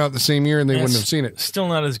would have came out the same year and they wouldn't have seen it. Still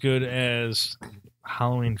not as good as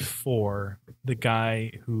Halloween 4, the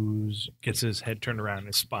guy who gets his head turned around and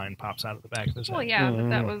his spine pops out of the back of his head. Well, yeah, but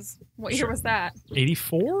that was... What year was that?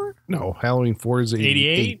 84? No, Halloween 4 is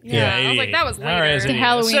 88. Yeah, 88. I was like, that was later. The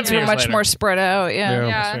Halloweens were much more spread out.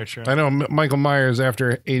 Yeah. I know Michael Myers,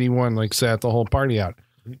 after 81, sat the whole party out.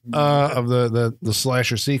 Of the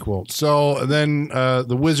slasher sequel. So then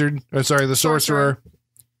the sorcerer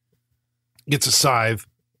gets a scythe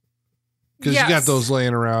because you got those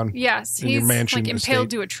laying around. Yes, in he's your mansion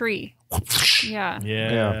impaled to a tree. Yeah,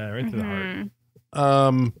 right through the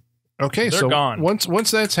heart. Okay, they're so gone.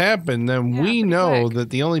 Once that's happened, then we know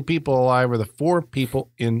that the only people alive are the 4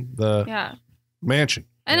 people in the mansion.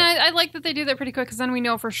 And I like that they do that pretty quick because then we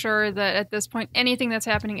know for sure that at this point anything that's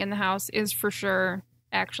happening in the house is for sure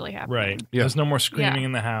actually happening. Right. Yeah. There's no more screaming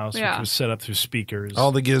in the house, which was set up through speakers.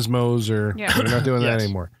 All the gizmos are we're not doing that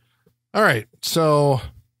anymore. All right. So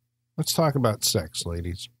let's talk about sex,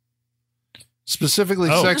 ladies. Specifically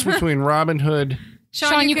sex between Robin Hood.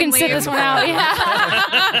 Sean, you can sit this one out.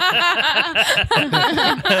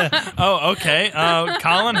 Okay.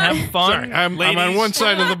 Colin, have fun. Sorry, I'm on one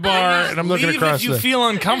side of the bar and I'm looking across. If you feel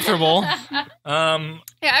uncomfortable.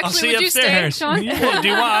 Actually, I'll see would you you upstairs. stay, Sean? Do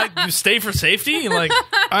you want to stay for safety?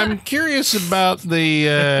 I'm curious about the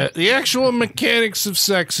actual mechanics of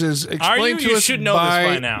sexes. Explained to you us should know this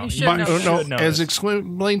by now. You should know as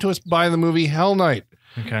explained to us by the movie Hell Night.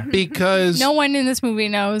 Okay. Because no one in this movie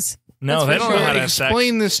knows. No, they don't know how to have sex.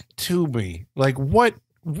 Explain this to me.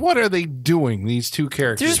 What are they doing? These 2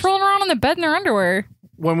 characters? They're just rolling around on the bed in their underwear.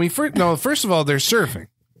 First of all, they're surfing.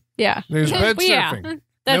 Yeah, there's bed surfing. Yeah.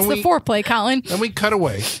 That's the foreplay, Colin. Then we cut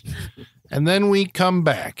away, and then we come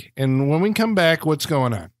back. And when we come back, what's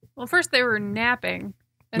going on? Well, first they were napping.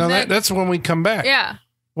 And that's when we come back. Yeah.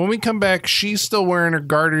 When we come back, she's still wearing her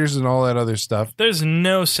garters and all that other stuff. There's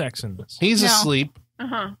no sex in this. He's asleep.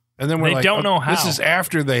 Uh-huh. And then they don't know how. This is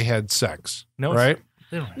after they had sex. No, right?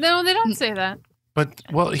 No, they don't say that. But,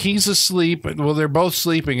 he's asleep. Well, they're both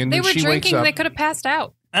sleeping. And then she wakes up. They were drinking. They could have passed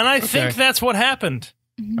out. And I think that's what happened.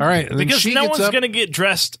 All right. And because no one's going to get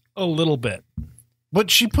dressed a little bit.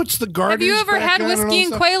 But she puts the garters Have you ever back had on whiskey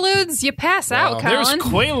and Quaaludes? You pass out, Colin. There's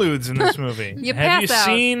Quaaludes in this movie. Have you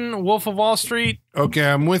seen Wolf of Wall Street? Okay,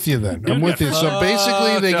 I'm with you then. I'm with you. So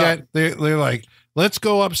basically they're like, let's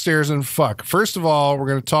go upstairs and fuck. First of all, we're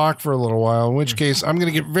going to talk for a little while, in which case I'm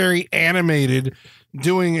going to get very animated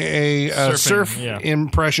doing a Surfing, surf yeah.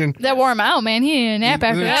 impression. That wore him out, man. He didn't nap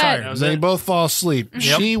after They're that. tired. That was They it. both fall asleep.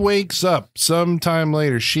 Yep. She wakes up sometime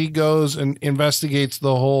later. She goes and investigates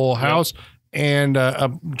the whole house and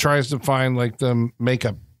tries to find like the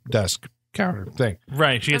makeup desk counter thing.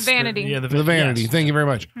 Right. She The gets vanity. The vanity. yes. Thank you very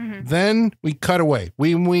much. Mhm. Then we cut away.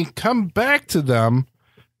 When we come back to them,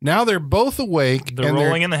 now they're both awake They're and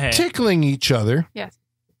rolling in the hay. tickling each other. Yes.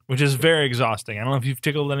 Which is very exhausting. I don't know if you've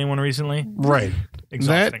tickled anyone recently. Right.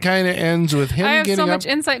 Exhausting. That kind of ends with him I have getting so up. much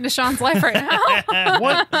insight into Sean's life right now.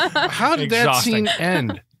 What? How did that Exhausting. scene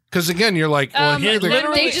end? Because again, you're like, well, here they're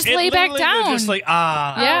literally- They just lay back they're down. Just like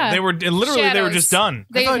Yeah. They were literally they were Shadows. just done.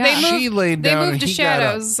 They, I thought they she moved, laid they down moved and to he got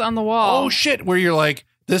up. shadows on the wall. Oh shit! Where you're like,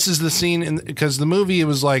 this is the scene, because the movie it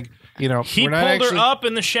was like, He we're pulled not actually. her up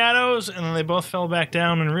in the shadows, and then they both fell back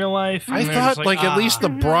down in real life. I and they're thought just like at least the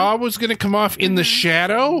bra was going to come off in the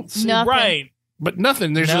shadow, Nothing. right. but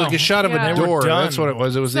nothing. There's No. like a shot of Yeah. a They were door. done. That's what it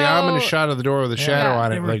was. It was the So- ominous shot of the door with a shadow on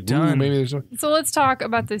they it. were Like, ooh, done. maybe there's. So let's talk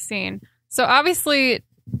about this scene. So obviously,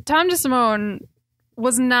 Tom DeSimone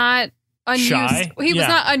was not unused. Shy? He was Yeah.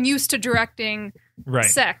 not unused to directing Right.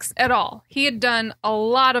 sex at all. He had done a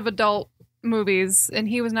lot of adult movies, and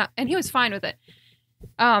he was not, and he was fine with it.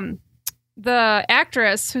 The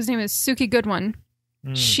actress, whose name is Suki Goodwin,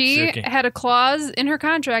 she Suki. had a clause in her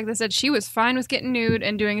contract that said she was fine with getting nude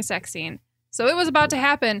and doing a sex scene. So it was about to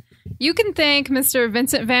happen. You can thank Mr.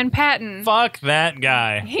 Vincent Van Patten. Fuck that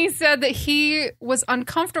guy. He said that he was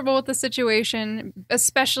uncomfortable with the situation,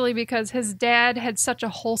 especially because his dad had such a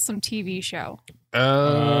wholesome TV show.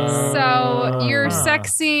 So your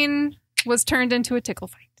sex scene was turned into a tickle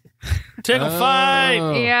fight. Tickle fight.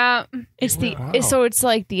 Oh. Yeah. It's the Wow. so it's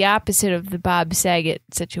like the opposite of the Bob Saget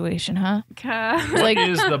situation, huh? Like, Like,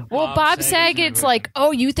 Is the well, Bob Saget's like,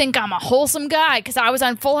 oh, you think I'm a wholesome guy because I was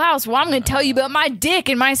on Full House? Well, I'm going to tell you about my dick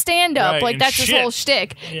and my stand-up. Right, like and that's his shit. whole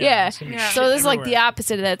shtick. Yeah. it's gonna be Yeah. So shit this is like the everywhere.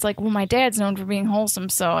 opposite of that. It's like, well, my dad's known for being wholesome,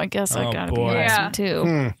 so I guess I Oh, gotta be boy. wholesome Yeah. too.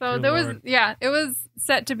 Hmm. so Good there was, Lord. it was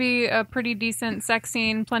set to be a pretty decent sex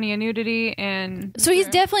scene, plenty of nudity, and So he's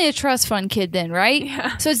definitely a trust fund kid, then, right?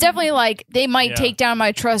 Yeah. So it's definitely like they might Yeah. take down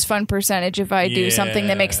my trust fund percentage if I do something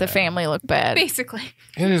that makes the Yeah. family look bad. basically.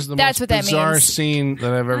 It is the That's most what that bizarre means. scene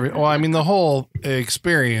that I've ever. Well, I mean, the whole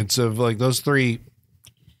experience of like those three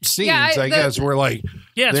scenes. Yeah, I guess were like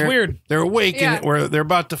Yeah, it's they're- weird. they're awake Yeah. and where they're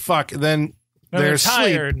about to fuck, and then And they're asleep.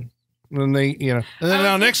 tired. And then they, and then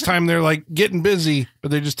now next time they're like getting busy,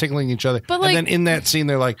 but they're just tickling each other. But, like- and then in that scene,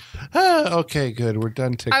 they're like, okay, good, we're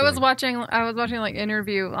done tickling. I was watching like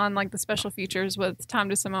interview on like the special features with Tom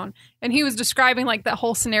DeSimone, and he was describing like that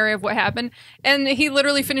whole scenario of what happened, and he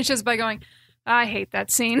literally finishes by going, "I hate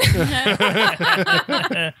that scene."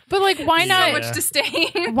 But like, why So not? much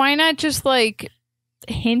disdain. Why not just like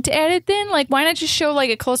hint at it then? Like, why not just show like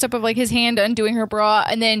a close up of like his hand undoing her bra,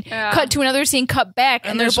 and then Yeah. cut to another scene, cut back,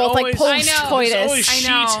 and they're there's both like always- post I know. coitus. There's always I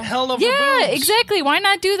sheets know. held over Yeah, boobs. exactly. Why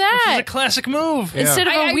not do This is that a classic move. Yeah. instead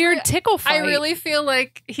of I a weird agree. tickle fight? I really feel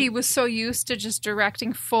like he was so used to just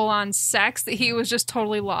directing full on sex that he was just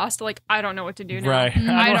totally lost. Like, I don't know what to do now. Right. Mm.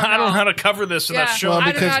 I don't know know. how to cover this without Yeah. showing. well,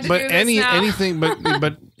 I don't know how because to do this now. anything,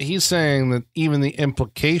 but he's saying that even the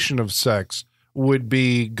implication of sex would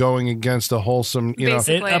be going against a wholesome, it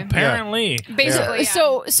Basically. apparently. Basically,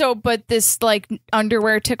 yeah. But this like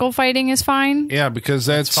underwear tickle fighting is fine. yeah, because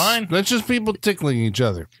that's fine. That's just people tickling each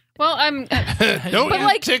other. Well, I'm. Don't But you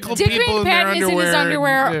like tickle Dick people Van in their Patten is in his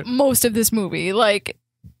underwear Yeah. most of this movie. Like,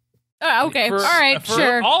 okay, For- all right, for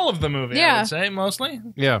sure, all of the movie, I Yeah. would say, mostly.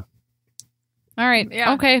 Yeah. all right,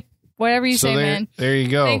 Yeah. okay, whatever you So say, there, man. there you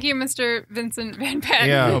go. Thank you, Mr. Vincent Van Patten.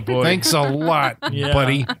 Yeah. Oh, boy. Thanks a lot, Yeah,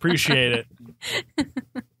 buddy. Appreciate it.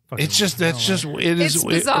 It's just that's just it is It's it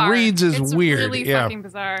bizarre. reads as it's weird. Really yeah. fucking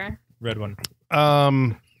bizarre. Red one.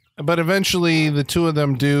 But eventually the two of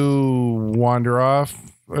them do wander off,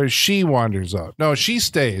 or she wanders off. No, she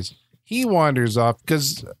stays. He wanders off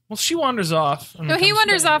because Well, she wanders off. and No, he comes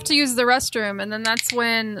wanders back. off to use the restroom, and then that's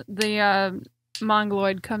when the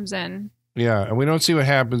Mongoloid comes in. yeah, and we don't see what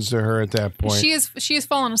happens to her at that point. She is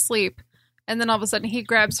fallen asleep, and then all of a sudden he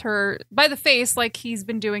grabs her by the face like he's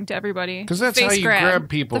been doing to everybody. Because that's Face how you grab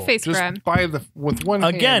people. The face just grab. by Again, with one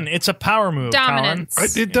hand. it's a power move.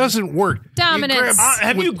 Dominance. It doesn't work. You Dominance.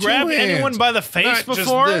 Have with you two grabbed hands, anyone by the face not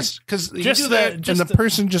before? Because you Just do the- that, just and the the-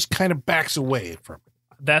 person just kind of backs away from it.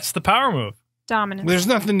 That's the power move. Dominance. There's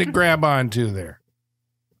nothing to grab onto there.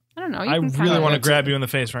 I don't know. I really want to grab you in the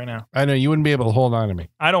face right now. I know you wouldn't be able to hold on to me.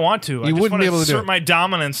 I don't want to. I You just wouldn't want be able to do assert it. my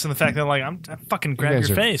dominance in the fact that I fucking You grab guys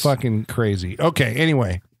your are face. fucking crazy. Okay,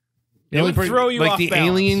 anyway. The It only would throw you like off the balance.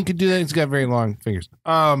 alien could do that. He's got very long fingers.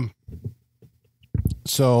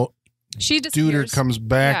 So She Duder disappears. comes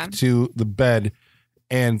back Yeah. to the bed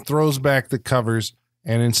and throws back the covers.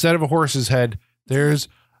 And instead of a horse's head, there's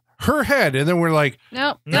her head. And then we're like,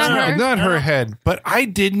 Nope, not her head. But I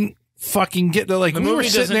didn't fucking get the like. The We were movie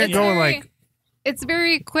sitting there doesn't- going very- like, It's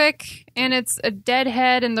very quick, and it's a dead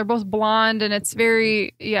head, and they're both blonde, and it's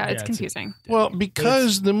very, it's confusing. well,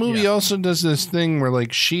 because the movie also does this thing where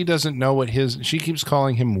like she doesn't know what she keeps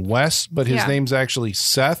calling him Wes, but his Yeah. name's actually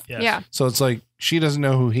Seth. Yes. Yeah. So it's like she doesn't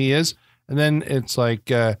know who he is. And then it's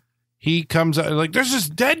like he comes out like, there's this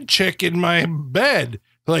dead chick in my bed.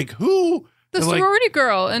 Like, who? The And, like, sorority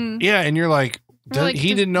girl, and yeah, and you're like, We're like, he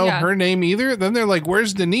just- didn't know yeah. her name either. Then they're like,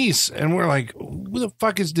 where's Denise? And we're like, who the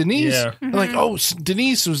fuck is Denise? Yeah. And like, oh,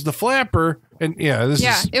 Denise was the flapper. And it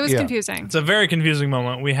was confusing. It's a very confusing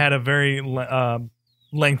moment. We had a very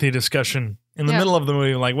lengthy discussion in the middle of the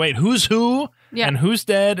movie. Like, wait, who's who? Yeah. And who's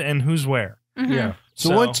dead? And who's where? Mhm. Yeah. So,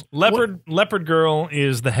 So what's leopard girl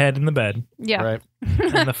is the head in the bed, Yeah, right?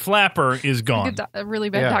 and the flapper is gone. a really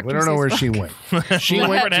bad Yeah, Dr. we don't know Seuss where book. she went. She went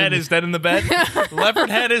Leopard to head the- is dead in the bed. Leopard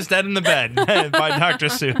head is dead in the bed by Dr.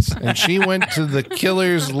 Seuss. And she went to the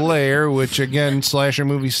killer's lair, which again, slasher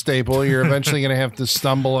movie staple. You're eventually going to have to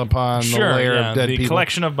stumble upon the lair of dead the people.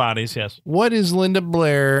 collection of bodies. Yes. What is Linda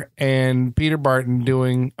Blair and Peter Barton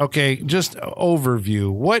doing? Okay, just overview.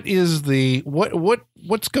 What is the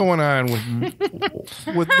what's going on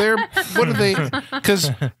with their what are they? Because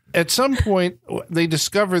at some point they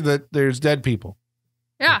discover that there's dead people.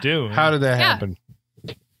 Yeah, Do How did that Yeah. happen?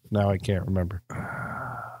 Now I can't remember.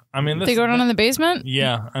 I mean, They go down in the basement.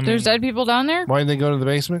 Yeah, I mean, There's dead people down there Why did they go to the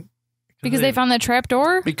basement? because they found that trap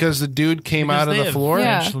door. Because the dude came because out of they the floor.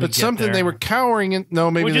 Yeah. eventually But get something there. they were cowering in.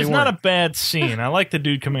 No, maybe which they is weren't. not a bad scene. I like the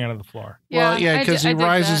dude coming out of the floor Well, yeah, because he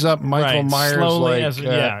rises up Michael Right, Myers slowly like as-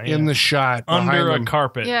 in the shot under behind a him.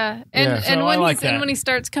 carpet. Yeah, Yeah. and So I when like he's and that. when he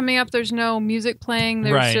starts coming up, there's no music playing.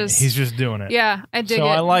 There's Right, just he's just doing it. yeah, I dig so it.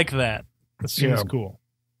 I like that. That seems Yeah. cool.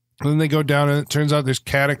 Then they go down, and it turns out there's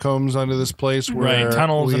catacombs under this place where Right,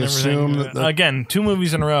 tunnels we and assume everything. that the, Again, 2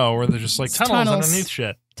 movies in a row where they're just like It's tunnels tunnels. underneath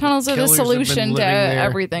shit. Tunnels are the Killers have been solution to living there.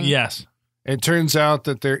 everything. Yes. it turns out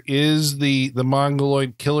that there is the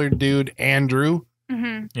mongoloid killer dude Andrew,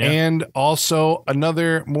 Mhm. Yeah. and also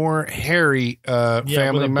another more hairy Yeah,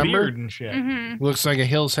 family with a member. beard and shit. Mhm. Looks like a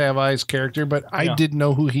Hills Have Eyes character, but I Yeah. didn't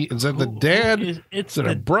know who he is. That the Who dad? It's Is it a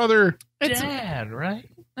the brother? It's dad, right?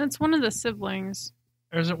 it's one of the siblings.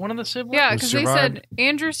 Or is it one of the siblings? Yeah, Who because they survived. said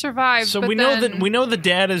Andrew survived. So but we know then, that we know the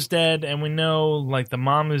dad is dead, and we know like the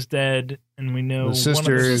mom is dead, and we know The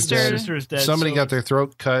sister one of the is dead. sister is dead. Somebody so- got their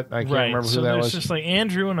throat cut. I can't right. remember who so that there's was. just like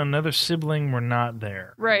Andrew and another sibling were not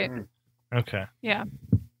there. right. Okay, Yeah.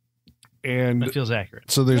 And that feels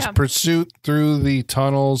accurate. so there's Yeah. pursuit through the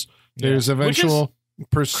tunnels. There's Yeah. Which is eventual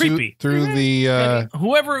pursuit creepy. through the. And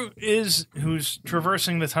whoever who's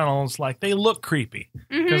traversing the tunnels, like they look creepy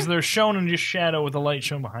Mhm. because they're shown in just shadow with the light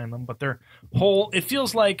shown behind them, but they're whole. It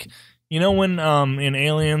feels like when in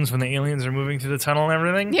Aliens, when the aliens are moving through the tunnel and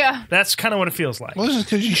everything. Yeah. That's kind of what it feels like. Well, this is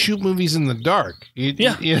because you shoot movies in the dark.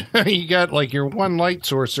 Yeah. You got like your one light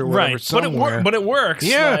source or whatever Right, somewhere. but it works.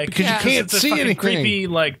 Yeah, like, because you can't it's a see fucking anything. Creepy,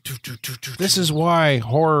 like This is why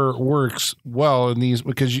horror works well in these,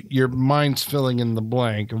 because your mind's filling in the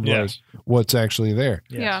blank of Yes. what's actually there.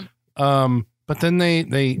 Yes. Yeah. But then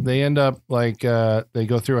they end up like they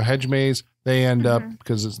go through a hedge maze. They end up, Mhm.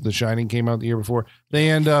 because The Shining came out the year before. They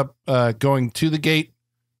end up going to the gate.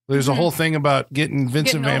 There's a Mhm. whole thing about getting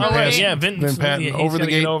Vincent Getting Van over Patten. it. Yeah, Van Patten he's over the gonna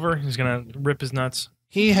get gate. over. He's gonna rip his nuts.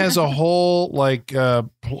 He has a whole like.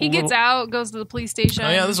 He gets out, goes to the police station. Oh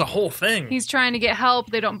yeah, there's a whole thing. He's trying to get help.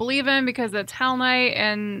 They don't believe him because it's Hell Night,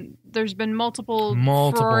 and there's been multiple.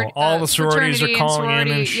 All the sororities are fraternity calling in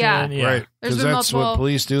sorority- and shit. Yeah. Yeah. Right, There's because been that's what multiple-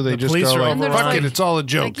 police do. They The just police go are like, over "Fuck on- it, it's all a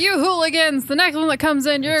joke." Like, you hooligans, the next one that comes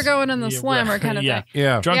in, you're going in the Yeah, slammer right. kind of Yeah. thing.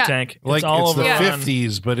 Yeah, Drunk Yeah. tank. like all it's over the Yeah.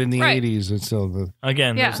 50s, but in the Right. 80s, it's still the.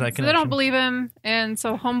 Again, Yeah, there's that so they don't connection. believe him, and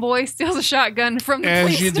so homeboy steals a shotgun from the As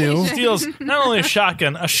police you do. station. Steals not only a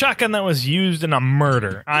shotgun that was used in a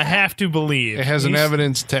murder. I have to believe It has an He's-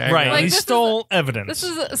 evidence tag. Right, on it. Like, he this is stole evidence. This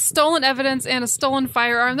is a stolen evidence and a stolen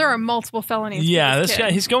firearm. There are multiple felonies. for yeah, this this kid.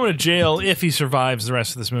 guy. He's going to jail if he survives the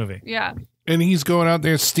rest of this movie. Yeah, And he's going out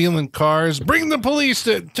there stealing cars. Bring the police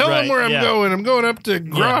to tell them Right, where I'm yeah. going. I'm going up to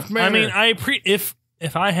Groff Yeah. Manor. I mean,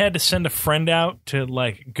 if I had to send a friend out to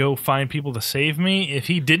like go find people to save me, if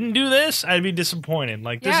he didn't do this, I'd be disappointed.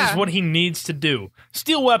 Like this Yeah. is what he needs to do: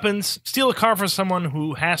 steal weapons, steal a car from someone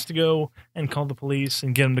who has to go and call the police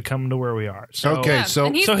and get him to come to where we are. So, Okay, Yeah. so-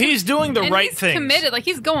 And so he's doing the and right he's thing. committed. Like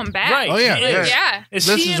he's going back. Right. Oh, yeah, he is. yeah. Is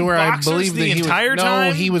this he is in where I boxers believe the that he entire was. time?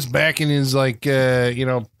 No, he was back in his like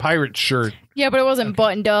pirate shirt. Yeah, but it wasn't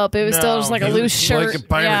buttoned up. It was still No, just like a he loose was shirt. like a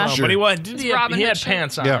pirate yeah. shirt. But he was. It's He had Robin Hood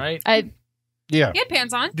pants on, Yeah. right? Yeah. He had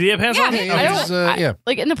pants on. Did he have pants on? Yeah, I his, don't- yeah.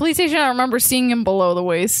 Like in the police station, I don't remember seeing him below the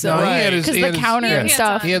waist. So No, he had his- because he the had his- counter yeah. and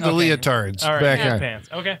stuff. He had the Okay. leotards All right, back he had on. pants.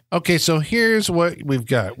 Okay. Okay, so here's what we've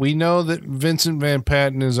got. We know that Vincent Van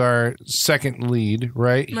Patten is our second lead,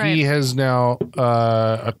 right? Right. He has now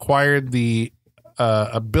acquired the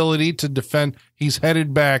ability to defend. He's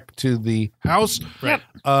headed back to the house. Right.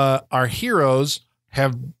 Our heroes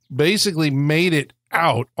have basically made it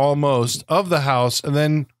out almost of the house, and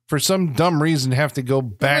then for some dumb reason have to go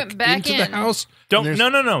back, went back into the in. house. Don't There's-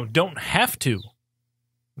 no. Don't have to.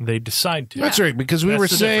 They decide to. That's right, because we That's were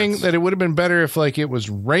the saying difference. that it would have been better if like it was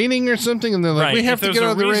raining or something, and they're like, Right. we have if to there's get out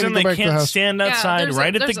a of the rain reason and go they back to the can't house. stand outside there's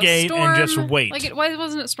right at the there's a gate and just storm. wait. Like, why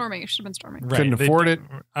wasn't it storming? It should have been storming. Right. Couldn't They afford do- it.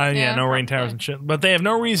 Yeah, no rain probably. towers and shit. But they have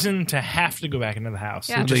no reason to have to go back into the house.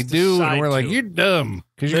 Yeah. They just do, decide and we're like, to. you're dumb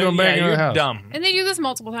because you're They're- going back yeah, into you're the house. dumb. And they do this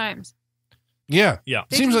multiple times. Yeah, Yeah.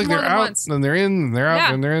 They seems do like more they're than out, once. then they're in, and they're out,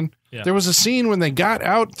 Yeah. and they're in. Yeah. There was a scene when they got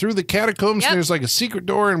out through the catacombs. Yep. And there's like a secret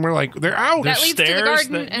door, and we're like, they're out. There's That leads to the stairs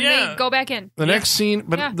garden, that- and yeah. they go back in. The next scene,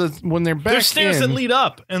 but Yeah. when they're back There's stairs in, that lead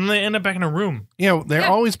up, and they end up back in a room. they're Yeah.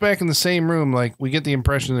 always back in the same room. Like we get the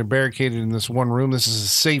impression they're barricaded in this one room. This is a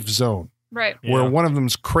safe zone Right. where Yeah. one of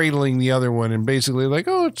them's cradling the other one, and basically like,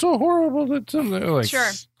 oh, it's so horrible that something like, Sure.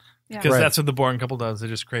 Yeah. Because Right. that's what the boring couple does. They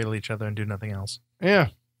just cradle each other and do nothing else. yeah.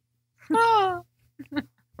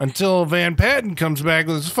 Until Van Patten comes back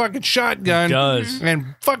with his fucking shotgun Does.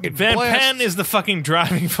 and fucking Van blasts. Patten is the fucking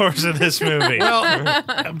driving force of this movie. Well,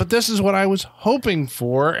 but this is what I was hoping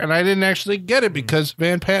for, and I didn't actually get it because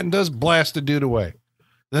Van Patten does blast a dude away.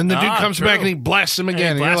 Then the dude comes true. back and he blasts him And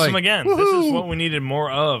again. he and you're blasts like, him again. This "Woohoo!" is what we needed more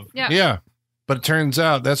of. Yeah. Yeah. But it turns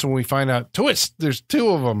out that's when we find out twist. There's two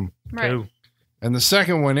of them. Right. Too. And the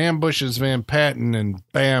second one ambushes Van Patten, and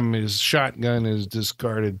bam, his shotgun is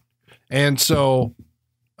discarded. And so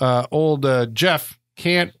old Jeff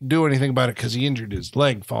can't do anything about it because he injured his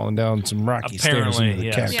leg falling down some rocky stairs Apparently, into the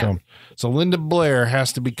yes. catacomb. So Linda Blair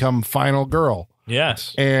has to become final girl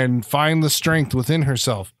Yes. and find the strength within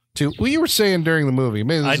herself to. Well, you were saying during the movie,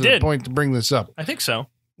 maybe this I is did. a point to bring this up. I think so.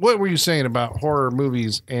 What were you saying about horror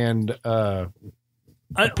movies and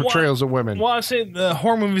portrayals of women? Well, I say the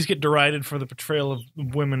horror movies get derided for the portrayal of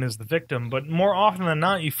women as the victim, but more often than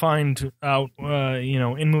not, you find out,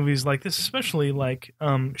 in movies like this, especially like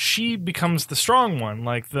she becomes the strong one.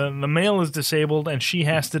 Like the male is disabled, and she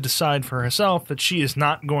has to decide for herself that she is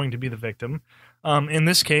not going to be the victim. In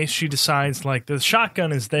this case, she decides like the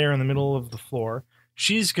shotgun is there in the middle of the floor.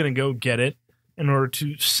 She's going to go get it in order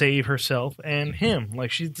to save herself and him. Like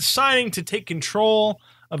she's deciding to take control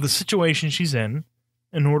of the situation she's in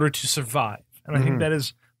order to survive. And I think that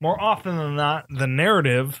is more often than not the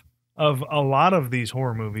narrative of a lot of these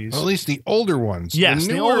horror movies. Well, at least the older ones. Yes,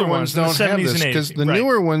 the the newer older ones ones in the don't have 70s this and because 80s, the right.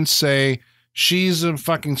 newer ones say she's a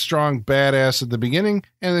fucking strong badass at the beginning,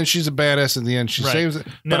 and then she's a badass at the end. She Right. saves it,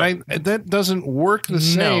 No. but that doesn't work the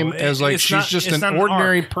same as like it's she's not- just it's an not an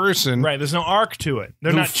ordinary arc. person, Right, there's no arc to it.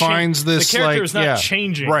 They're who not finds this the character like is not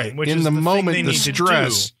changing. right which in is the thing they moment, the need to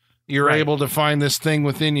stress. do. You're Right. able to find this thing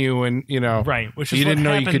within you, and Right, which is you what didn't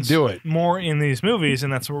know you could happens do it. more in these movies,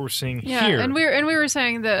 and that's what we're seeing Yeah, here. and we were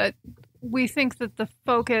saying that we think that the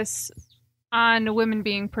focus on women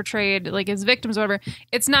being portrayed like as victims or whatever,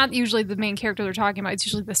 it's not usually the main character they're talking about. It's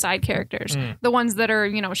usually the side characters, the ones that are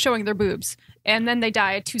showing their boobs, and then they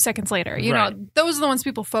die 2 seconds later. You Right. know, those are the ones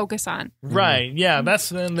people focus on. Right, yeah, that's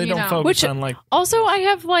they You don't know. focus Which- on like Also, I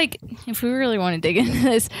have like, if we really want to dig into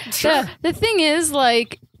this, the thing is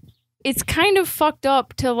like, it's kind of fucked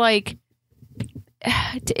up to like,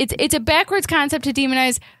 it's a backwards concept to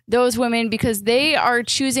demonize those women because they are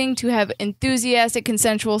choosing to have enthusiastic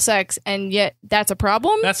consensual sex, and yet that's a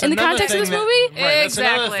problem that's in the another context of thing this that- movie. Right, that's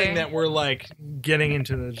another Exactly. thing that we're like getting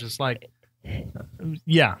into the just like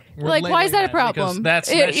yeah. we're Like, why is that a labeling because problem? That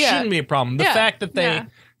Yeah. shouldn't be a problem. The Yeah. fact that they Yeah.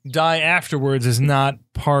 die afterwards is not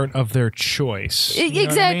part of their choice. You know what I mean?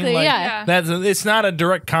 Exactly, Like, yeah. it's not a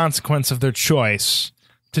direct consequence of their choice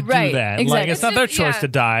to Right, do that. Like exactly. it's not their It's- choice yeah. to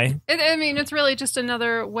die. I mean, it's really just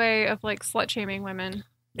another way of like slut shaming women.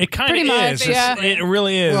 It kind Pretty of much, is. yeah. It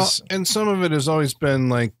really is. Well, and some of it has always been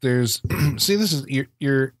like there's see this is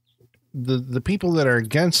you're the people that are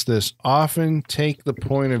against this often take the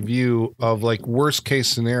point of view of like worst case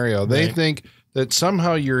scenario. They Right. think that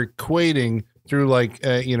somehow you're equating through like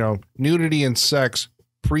nudity and sex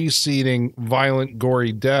preceding violent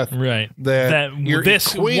gory death right. that you're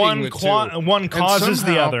this equating one the two. one And causes the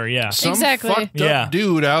somehow other. Yeah. Some Exactly. fucked Yeah. up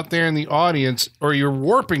dude out there in the audience, or you're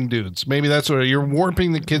warping dudes. Maybe that's what you're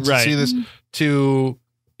warping the kids Right. to see this to,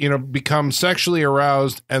 become sexually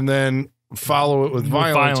aroused and then follow it with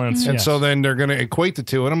violence. violence, And yes. so then they're going to equate the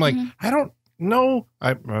two. And I'm like, I don't No,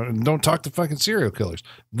 I don't talk to fucking serial killers.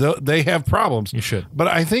 They have problems. You should. But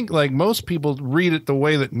I think like most people read it the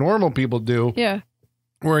way that normal people do, Yeah.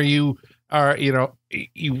 where you are,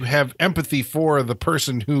 you have empathy for the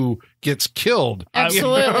person who gets killed.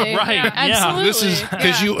 Absolutely. Right. Yeah, Yeah. absolutely. This is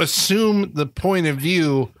because you assume the point of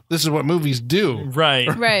view. This is what movies do. Right.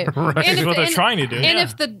 Right. This is what they're trying to do. And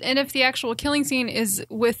Yeah. if the actual killing scene is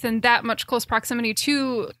within that much close proximity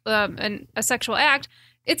to a sexual act,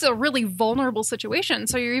 it's a really vulnerable situation.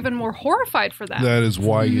 So you're even more horrified for that. That is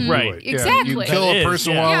why you do Right. it. Exactly. You kill That a is,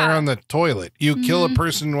 person yeah. while they're Yeah. on the toilet. You kill a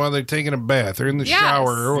person while they're taking a bath or in the Yes.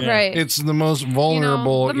 shower. Or, Yeah. Right. It's the most You know,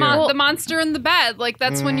 vulnerable. the monster in the bed. Like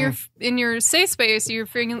that's when you're in your safe space. You're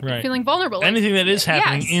Right. feeling vulnerable. Like, Anything that is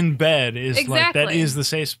happening yes. in bed is like that Exactly. is the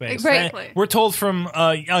safe space. Exactly. We're told from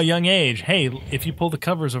a young age, hey, if you pull the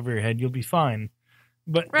covers over your head, you'll be fine.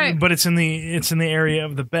 But Right. but it's in the area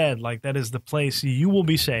of the bed. Like that is the place you will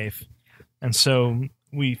be safe. And so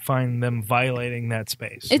we find them violating that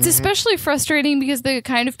space. It's especially frustrating because the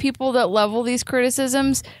kind of people that level these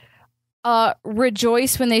criticisms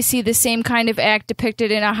rejoice when they see the same kind of act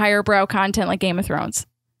depicted in a higher brow content like Game of Thrones.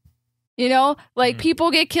 You know, like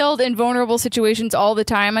people get killed in vulnerable situations all the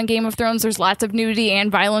time on Game of Thrones. There's lots of nudity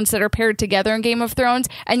and violence that are paired together in Game of Thrones,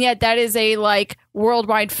 and yet that is a like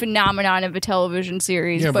worldwide phenomenon of a television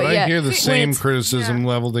series. Yeah, but I yet, hear the when same it's- criticism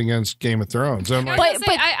leveled against Game of Thrones. I'm like,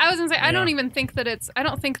 I was gonna say, I don't Yeah. even think that I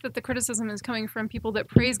don't think that the criticism is coming from people that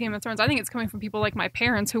praise Game of Thrones. I think it's coming from people like my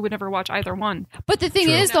parents who would never watch either one. But the thing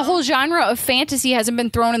is, the whole genre of fantasy hasn't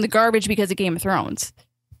been thrown in the garbage because of Game of Thrones.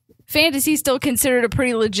 Fantasy is still considered a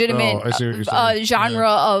pretty legitimate I see what you're saying. genre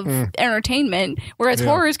of entertainment, whereas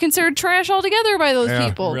horror is considered trash altogether by those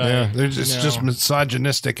people. Right. yeah, it's No. just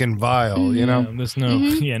misogynistic and vile, you know? There's no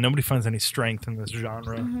nobody finds any strength in this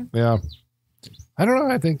genre. Yeah. I don't know.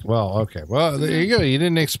 I think, okay. Well, there you go. You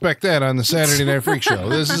didn't expect that on the Saturday Night Freak Show.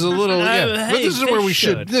 This is a little, but hey, this is they where we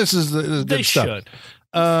should. This is the They good stuff. should.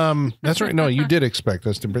 That's right. No, you did expect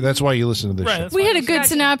us to. That's why you listen to this Right, show. that's We why had a you good Gotcha.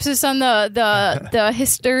 synopsis on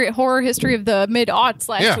the horror history of the mid-aughts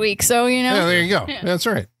last week, so you know. Yeah, there you go. That's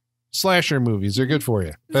right. Slasher movies, they're good for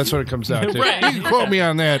you. That's what it comes down to. Right. You can quote me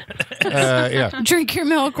on that. Yeah. Drink your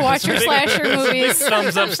milk, watch your slasher Big movies.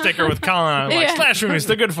 thumbs up sticker with Colin on it. Like, Yeah. slasher movies,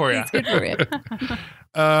 they're good for you. Good for you.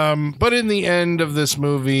 But in the end of this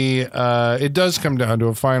movie, it does come down to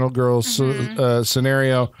a final girl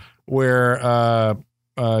scenario where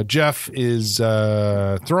Jeff is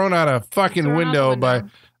thrown out a fucking Thrown out the window by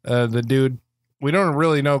window. the dude. We don't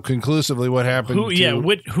really know conclusively what happened Who? to Yeah,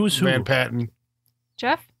 who's who? Van Patten.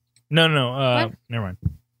 Jeff? No. What? Never mind.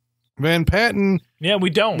 Van Patten, Yeah, we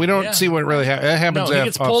don't. we don't Yeah. see what really happens. That happens No, he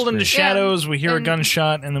gets pulled into off-screen. shadows. We hear a And-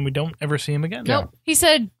 gunshot, and then we don't ever see him again. Yeah. He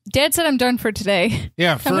said, Dad said I'm done for today.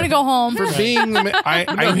 Yeah, I'm going to go home. For being the I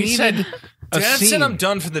No, he needed said, a Dad scene. said I'm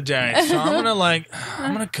done for the day, so I'm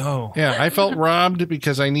gonna go. Yeah, I felt robbed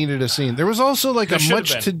because I needed a scene. There was also like There a should have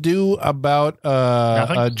much been. to do about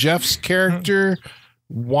Nothing? Jeff's character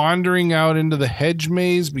wandering out into the hedge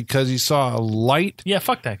maze because he saw a light. Yeah,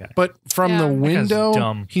 fuck that guy. But from Yeah. the That guy's window,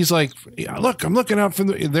 dumb. he's like, yeah, "Look, I'm looking out from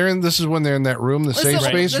the." This is when they're in that room, the safe This is-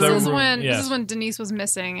 space This room. is when Yes. this is when Denise was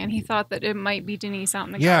missing, and he thought that it might be Denise out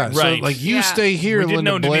in the Yeah, garden. so Right. like you Yeah. stay here, We didn't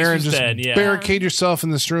Linda know Denise Blair, and was just dead, yeah. barricade yourself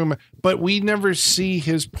in this room. But we never see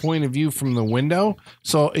his point of view from the window,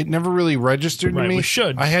 so it never really registered to Right, me. we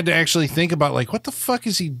should. I had to actually think about like, what the fuck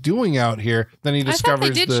is he doing out here? Then he I thought discovers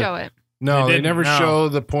they did the. show it. No, They they didn't, never no. show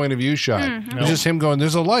the point of view shot. Mhm. It's just him going,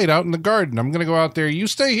 "There's a light out in the garden. I'm going to go out there. You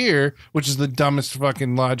stay here," which is the dumbest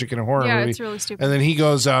fucking logic in a horror Yeah, movie. it's really stupid. And then he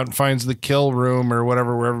goes out and finds the kill room or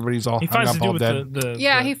whatever, where everybody's all He hung finds up to do all with dead. the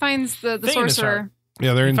Yeah, the he finds the thing in his sorcerer.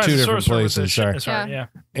 Yeah, they're he in finds two the different sorcerer with the places. shit in Sorry. his heart, yeah.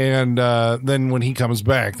 And then when he comes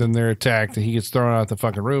back, then they're attacked and he gets thrown out the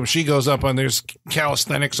fucking room. She goes up and there's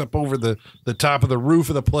calisthenics up over the top of the roof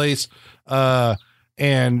of the place.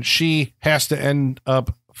 And she has to end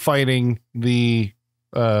up fighting the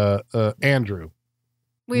Andrew.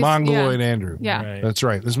 Mongoloid Andrew. Yeah. Right. That's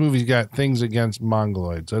right. This movie's got things against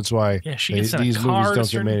Mongoloids. That's why Yeah, she gets in these a car movies at a don't get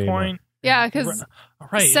certain made anymore. point. Yeah, because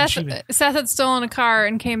Right. Seth and had stolen a car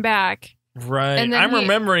and came back. right. and then I'm he-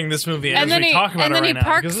 remembering this movie as and then we he talk about and it then right he now,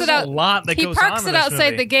 parks because it there's out. a lot that He goes parks on it in this outside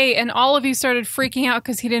movie. the gate, and all of you started freaking out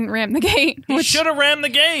because he didn't ram the gate. He should have rammed the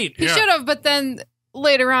gate. He should have, but then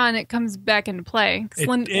later on it comes back into play. 'Cause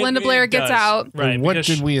Linda Blair gets does. out. Right. And what because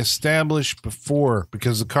did we establish before?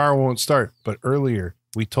 Because the car won't start. But earlier,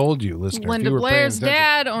 we told you, listener. if Linda you were paying Blair's attention.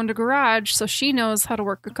 dad owned a garage, so she knows how to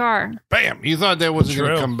work a car. Bam! You thought that wasn't going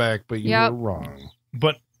to True. come back, but you Yep. were wrong.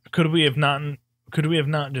 But could we have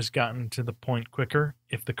not just gotten to the point quicker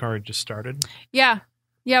if the car had just started? Yeah.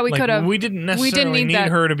 Yeah, we Like, could have. We didn't necessarily need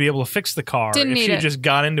her to be able to fix the car. Didn't if need she it. just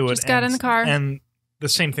got into it. Just got in the car. And the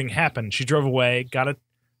same thing happened. She drove away, got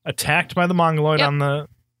attacked by the Mongoloid on the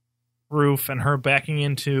roof, and her backing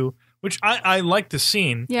into... Which I like the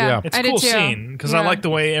scene. Yeah. It's a cool scene because I like the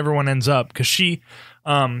way everyone ends up because she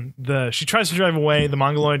tries to drive away. The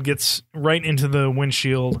Mongoloid gets right into the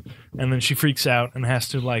windshield and then she freaks out and has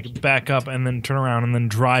to like back up and then turn around and then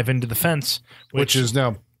drive into the fence, which is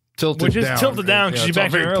now tilted which down. is tilted down because she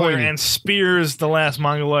backed in earlier and spears the last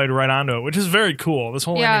Mongoloid right onto it, which is very cool. This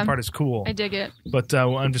whole ending part is cool. I dig it. But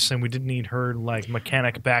I'm just saying we didn't need her like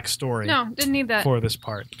mechanic backstory. No, didn't need that for this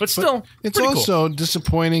part. But still, it's also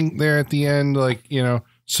disappointing there at the end. Like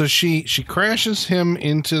so she crashes him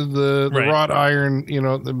into the wrought iron.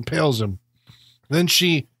 That impales him. Then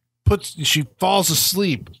she falls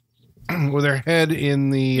asleep with her head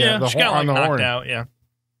in the she got on the knocked horn. out. Yeah.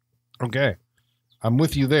 Okay. I'm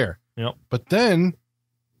with you there. Yep. But then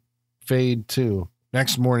fade to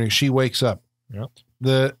next morning she wakes up. Yep.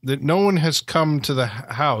 That no one has come to the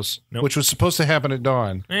house, which was supposed to happen at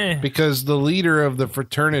dawn because the leader of the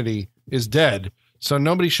fraternity is dead. So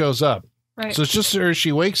nobody shows up. Right. So it's just her.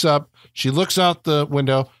 She wakes up, she looks out the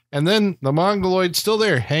window, and then the Mongoloid's still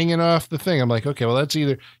there hanging off the thing. I'm like, okay, well, that's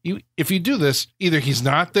if you do this, either he's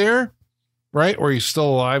not there, right? Or he's still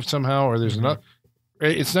alive somehow, or there's another.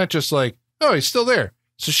 It's not just like, oh, he's still there.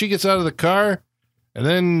 So she gets out of the car, and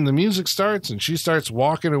then the music starts, and she starts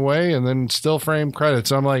walking away, and then still frame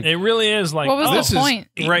credits. I'm like, it really is like, what was the point?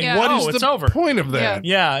 Right. Yeah. What is it's the over. point of that?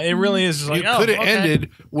 Yeah, it really is. Like, You could have ended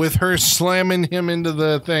with her slamming him into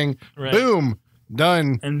the thing. Right. Boom.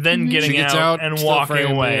 Done. And then getting She gets out out, and still walking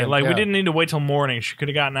framed away. in. Like, we Yeah. didn't need to wait till morning. She could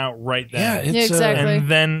have gotten out right then. Yeah, exactly. And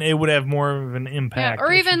then it would have more of an impact.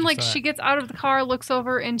 Or if even just like that. she gets out of the car, looks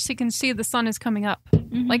over, and she can see the sun is coming up.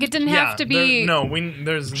 Like it didn't have to be.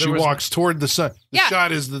 She walks toward the sun. The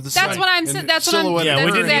shot is the sun. That's what I'm saying. That's what I'm. silhouette Yeah, of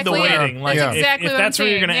we her. didn't need the exactly it. waiting. Like, That's if, exactly if what that's I'm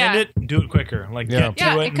where you're going to saying. end it, do it quicker. Like, get to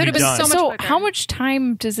Yeah, it it and could have be been done. so much So quicker. how much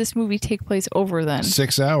time does this movie take place over then?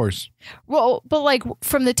 6 hours. Well, but like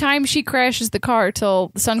from the time she crashes the car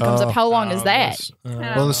till the sun comes up, how long is that?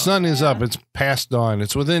 Well, the sun is up. It's past dawn.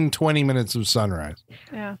 It's within 20 minutes of sunrise.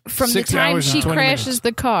 Yeah. From the 6 time hours and she 20 crashes minutes.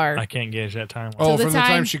 the car. I can't gauge that time. Oh, till from the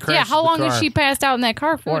time she crashes how long the has car. she passed out in that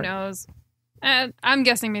car for? Who knows? I'm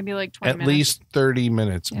guessing maybe like 20 At minutes. least 30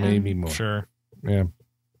 minutes, Yeah. maybe more. Sure. Yeah.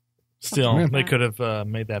 Still, Yeah. they could have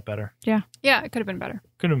made that better. Yeah, it could have been better.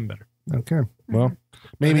 Could have been better. Okay. Well,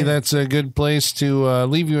 maybe that's a good place to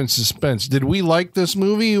leave you in suspense. Did we like this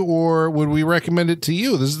movie or would we recommend it to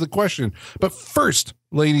you? This is the question. But first,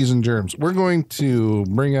 ladies and germs, we're going to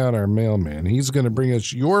bring out our mailman. He's going to bring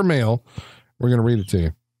us your mail. We're going to read it to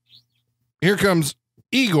you. Here comes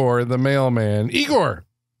Igor, the mailman. Igor,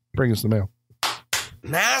 bring us the mail.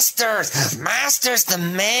 Masters, the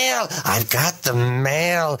mail. I've got the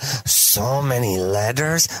mail. So many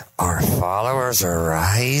letters. Our followers are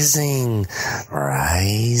rising.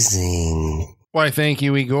 Why, thank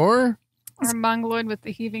you, Igor. Or Mongoloid with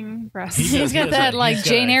the heaving breasts. He's got that like He's got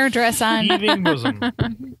Jane a Eyre dress on. Heaving bosom.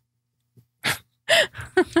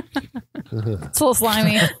 It's a little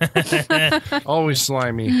slimy. Always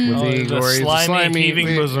slimy with Oh, Igor. the He's a slimy heaving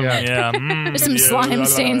bosom. Yeah. Yeah. There's some slime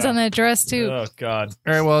stains on that dress too. Oh, God.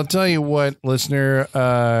 All right. Well, I'll tell you what, listener.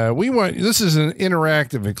 This is an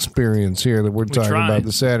interactive experience here that we're talking try. about,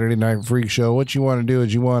 the Saturday Night Freak Show. What you want to do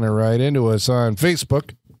is you want to write into us on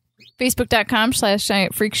Facebook.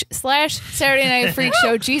 Facebook.com/Saturday Night Freak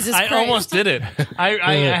Show. Jesus I Christ. almost did it. I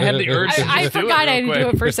had the urge to I just do forgot I had it to do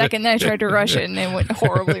it for a second, then I tried to rush it and it went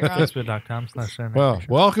horribly wrong. Facebook.com/Saturday Well, Night Freak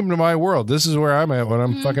Show. welcome to my world. This is where I'm at when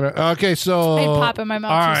I'm fucking. Okay, so I had pop in my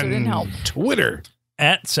mouth too, so it didn't help. Twitter,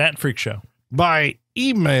 At Sat Freak Show. by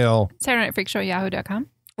email, Saturday Night Freak Show, yahoo.com.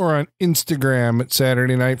 or on Instagram at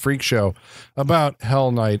Saturday Night Freak Show about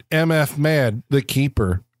Hell Night. MF Mad, the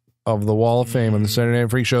keeper of the Wall of Fame on the Saturday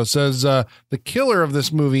Night Freak Show, says the killer of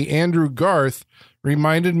this movie, Andrew Garth,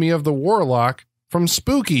 reminded me of the Warlock from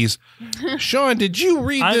Spookies. Sean, did you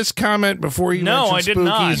read this comment before you No, I mentioned did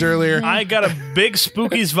not. Spookies earlier? I got a big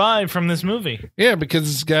Spookies vibe from this movie. Yeah, because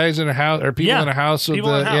it's guys in a house or people in a house with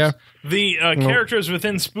people the in a house. The characters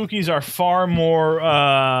within Spookies are far more,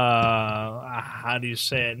 how do you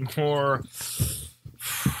say it? More...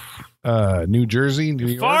 New Jersey, New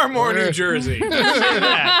York. Far more New Jersey.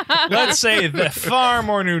 Let's say that far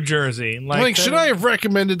more New Jersey. Like, should I have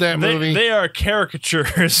recommended that movie? They are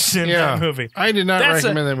caricatures in that movie. I did not That's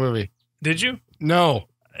recommend that movie. Did you? No.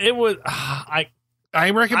 It was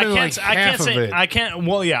I recommend like half of it. I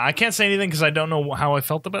can't say anything because I don't know how I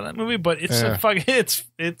felt about that movie, but it's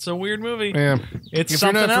it's a weird movie. Yeah. It's if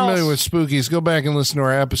something you're not familiar else. with Spookies, go back and listen to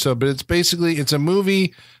our episode. But it's a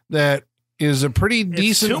movie that is a pretty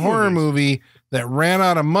decent horror movie that ran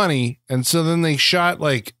out of money, and so then they shot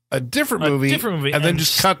like a different movie and then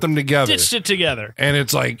just cut them together. Stitched it together. And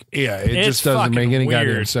it's like, it just doesn't make any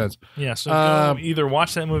goddamn sense. Yeah, so go either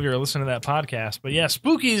watch that movie or listen to that podcast. But yeah,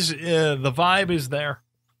 Spookies, the vibe is there.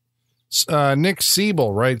 Nick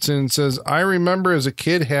Siebel writes in and says, I remember as a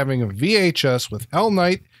kid having a VHS with Hell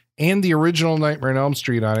Night and the original Nightmare on Elm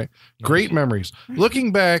Street on it. Great memories.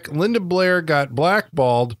 Looking back, Linda Blair got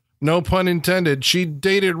blackballed, no pun intended. She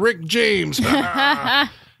dated Rick James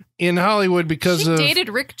in Hollywood because she dated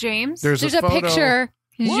Rick James? There's a picture.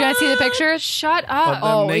 Did you guys see the picture? Shut of up.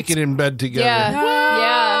 them naked in bed together. Yeah. No.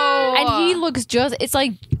 Yeah. And he looks just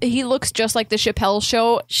like the Chappelle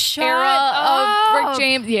Show era of Rick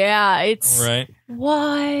James. Yeah, it's right.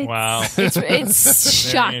 What? Wow. It's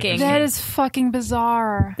shocking. That is fucking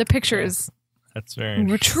bizarre. The pictures. That's very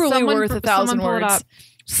We're truly worth 1,000 pull it words. up.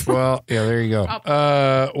 Well, yeah, there you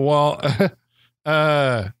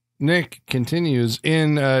go. Nick continues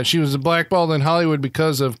she was blackballed in Hollywood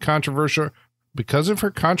because of her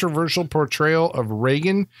controversial portrayal of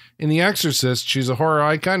Reagan in The Exorcist. She's a horror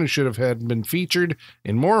icon who should have been featured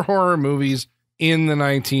in more horror movies in the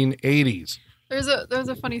 1980s. There's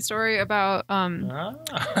a funny story about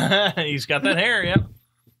he's got that hair, yep.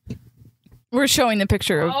 We're showing the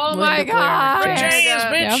picture of Oh Linda my Blair God. and Rick James. James,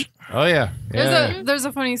 bitch. Yep. Oh yeah. There's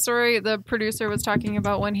a funny story the producer was talking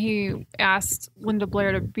about when he asked Linda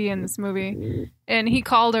Blair to be in this movie, and he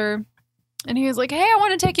called her and he was like, "Hey, I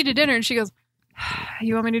want to take you to dinner," and she goes,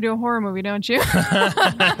 "You want me to do a horror movie, don't you?"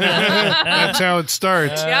 That's how it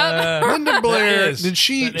starts. Yep. Linda Blair,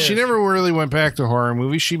 She never really went back to horror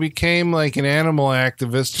movies. She became like an animal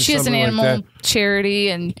activist or She has an something animal like that. charity,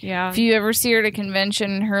 and Yeah. if you ever see her at a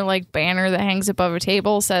convention, her like banner that hangs above a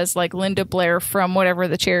table says like Linda Blair from whatever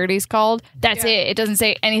the charity's called. That's it. It doesn't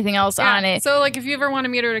say anything else on it. So like if you ever want to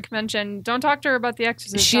meet her at a convention, don't talk to her about The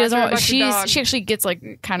Exorcist. She Talk to her doesn't. about your dog. She actually gets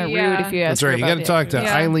like kind of Yeah. rude if you ask. That's right. her You got to about talk it. to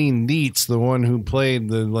Yeah. Eileen Dietz, the one who played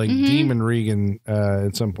the like demon Regan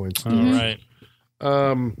at some point. All right.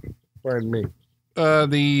 Pardon me.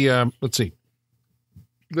 Let's see.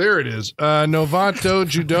 There it is. Novato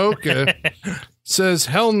Judoka says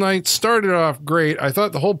Hell Night started off great. I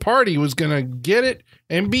thought the whole party was gonna get it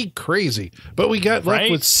and be crazy, but we got left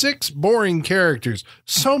with 6 boring characters.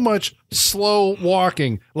 So much slow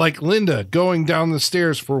walking, like Linda going down the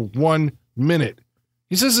stairs for 1 minute.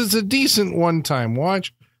 He says it's a decent one-time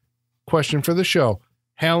watch. Question for the show.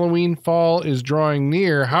 Halloween fall is drawing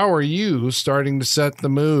near. How are you starting to set the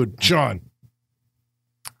mood? Sean.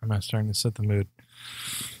 I'm not starting to set the mood.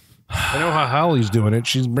 I know how Holly's doing it.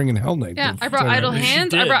 She's bringing Hell Night. Yeah, I brought Idle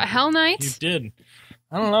Hands. I brought Hell Night. You did.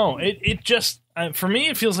 I don't know. It just, for me,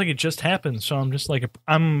 it feels like it just happened. So I'm just like,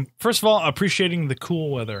 I'm first of all appreciating the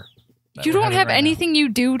cool weather. You don't have anything you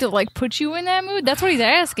do to like put you in that mood. That's what he's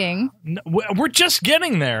asking. No, we're just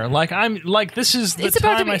getting there. Like this is the It's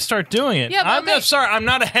about to time be- I start doing it. Yeah, but I'm sorry. I'm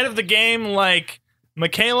not ahead of the game. Like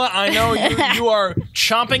Michaela, I know you are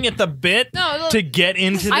chomping at the bit to get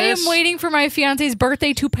into this. I am waiting for my fiance's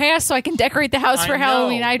birthday to pass so I can decorate the house for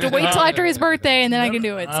Halloween. I have to wait till after his birthday and then I can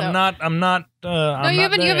do it. So. I'm not. No, you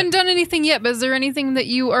haven't done anything yet. But is there anything that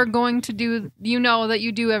you are going to do? You know that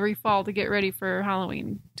you do every fall to get ready for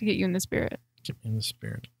Halloween to get you in the spirit. Get me in the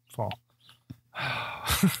spirit. Fall.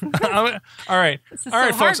 all right,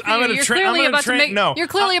 folks. I'm going to train. No, you're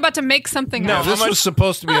clearly about to make something. No, up. this was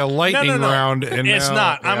supposed to be a lightning round, and it's now,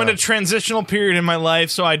 not. Yeah. I'm in a transitional period in my life,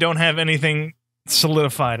 so I don't have anything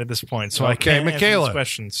solidified at this point. So I can't answer Michaela. this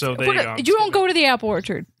question. So there you go. You don't go to the apple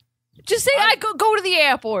orchard. Just say I go to the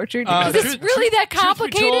apple orchard. Is this really that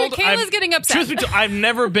complicated? Kayla's getting upset. Truth be told, I've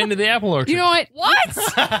never been to the apple orchard. You know what? What?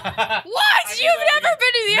 What? You've never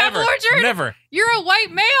been to the apple orchard? Never. You're a white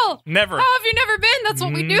male. Never. How have you never been? That's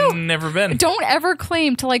what we do. Never been. Don't ever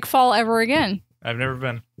claim to like fall ever again. I've never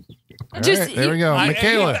been. All right, there we go.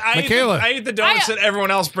 Michaela. I eat the donuts that everyone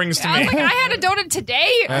else brings to me. I had a donut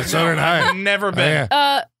today. So did I. I've never been.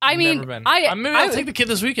 I mean, Never been. Maybe I'll take the kid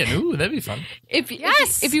this weekend. Ooh, that'd be fun. If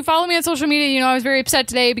you follow me on social media, you know I was very upset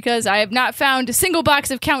today because I have not found a single box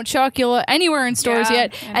of Count Chocula anywhere in stores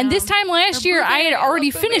yet. And this time last year, I had already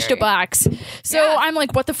finished a box. So I'm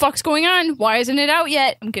like, what the fuck's going on? Why isn't it out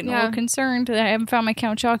yet? I'm getting a little concerned that I haven't found my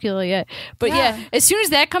Count Chocula yet. But as soon as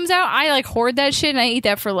that comes out, I like hoard that shit and I eat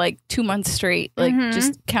that for like 2 months straight. Like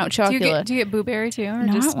just Count Chocula. Do you get blueberry too? Or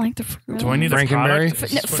No, just, I don't like the fruit. Do I need Frankenberry?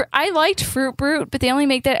 a product? I liked Fruit Brute, but they only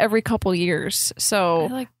make that that every couple years. So I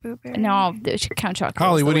like blueberry. no, Count Chocula.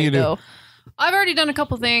 Holly, what do you do? I've already done a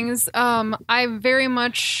couple things. I very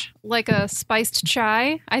much like a spiced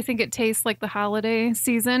chai. I think it tastes like the holiday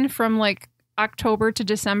season from like October to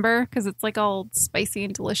December because it's like all spicy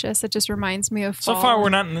and delicious. It just reminds me of fall. So far, we're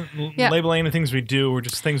not labeling any things we do. We're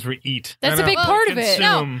just things we eat. That's a big part of it.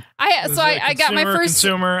 No, I got my first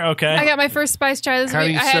consumer. Okay, I got my first spiced chai this How do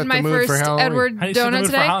week. you I set had the my mood for first Halloween? Edward How do you set the donut mood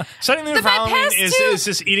for today. setting the mood for Halloween is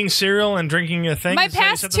just eating cereal and drinking a thing. My Is that how you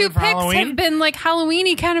past set the two mood for picks Halloween? have been like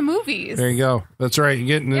Halloween-y kind of movies. There you go. That's right. You're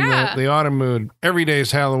getting in the autumn mood. Every day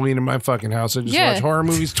is Halloween in my fucking house. I just watch horror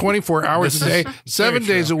movies 24 hours a day, 7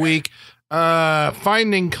 days a week.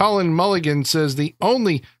 Finding Cullen Mulligan says the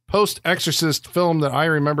only post-Exorcist film that I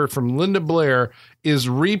remember from Linda Blair is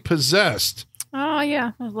Repossessed. Oh,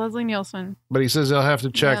 yeah. With Leslie Nielsen. But he says he'll have to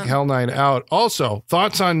check Hell Night out. Also,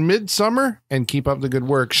 thoughts on Midsummer and keep up the good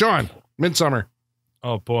work. Sean, Midsummer.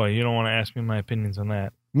 Oh, boy. You don't want to ask me my opinions on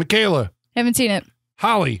that. Michaela. Haven't seen it.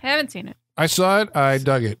 Holly. Haven't seen it. I saw it. I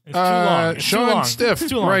dug it. It's too long. It's Sean too long. Stiff It's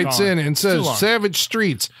too long, writes Colin. in and It's too says long. Savage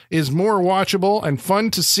Streets is more watchable and fun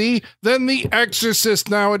to see than The Exorcist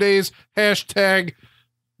nowadays. Hashtag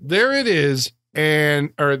there it is.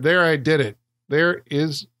 Or there I did it. There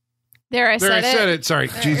is. There I There I said said it. it. Sorry.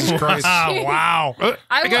 Jesus Christ. Wow.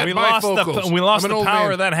 I got We lost bifocals. I'm an the old power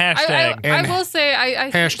man. of that hashtag. I will say,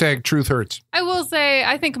 Hashtag truth hurts. I will say,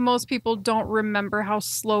 I think most people don't remember how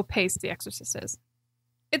slow paced The Exorcist is.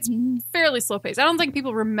 It's fairly slow paced. I don't think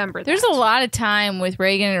people remember that. There's a lot of time with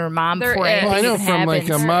Reagan and her mom There before is. anything Well, I know even from like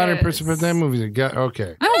happens. a modern is. perspective, that movie got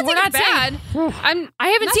okay. No, I'm we're not bad. I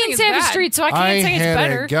haven't seen Savage Street, so I can't say it's had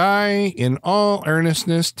better. a guy in all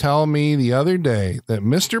earnestness tell me the other day that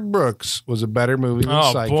Mr. Brooks was a better movie than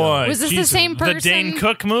Oh, Psycho. boy. Was this the Jesus. same The Dane person?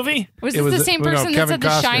 Cook movie? Was It this was the same no, person that Kevin said The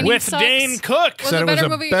Costner. Shining With sucks? Dane Cook. Was Said it it was better a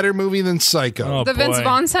movie? better movie than Psycho. Oh, The Vince boy.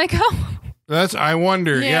 Vaughn Psycho? I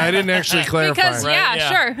wonder. Yeah, I didn't actually clarify. Because, Right, yeah.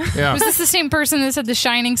 sure. Yeah. Was this the same person that said The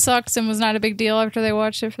Shining sucks and was not a big deal after they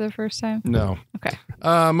watched it for the first time? No. Okay.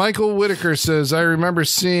 Michael Whitaker says, I remember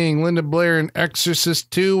seeing Linda Blair in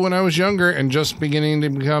Exorcist 2 when I was younger and just beginning to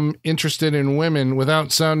become interested in women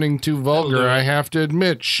without sounding too vulgar. Hallelujah. I have to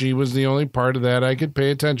admit, she was the only part of that I could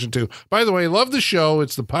pay attention to. By the way, love the show.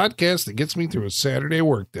 It's the podcast that gets me through a Saturday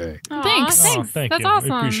workday. Aw, Thanks. Oh, thank That's you. awesome.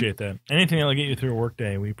 We appreciate that. Anything that'll get you through a work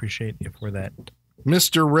day, we appreciate you for that.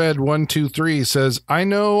 Mr. Red 123 says, I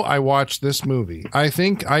know I watched this movie. I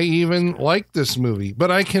think I even liked this movie, but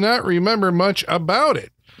I cannot remember much about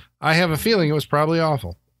it. I have a feeling it was probably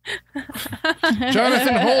awful.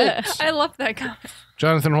 Jonathan Holt. I love that comment.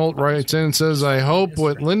 Jonathan Holt writes in and says, I hope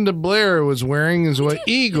what Linda Blair was wearing is what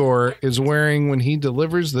Igor is wearing when he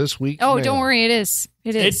delivers this week's Oh, mail. don't worry. It is.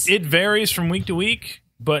 It is. It varies from week to week,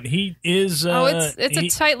 but he is. It's a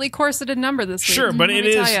tightly corseted number this week. Sure, but let it me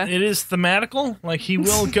is tell ya. it is thematical. Like he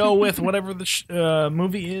will go with whatever the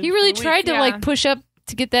movie is. He really for the tried week. to Yeah. push up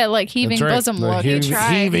to get that like heaving That's right. bosom The look.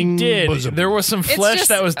 heaving Did bosom. there was some flesh just-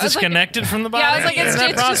 that was I was like- disconnected from the body? Yeah, I was like, in it's that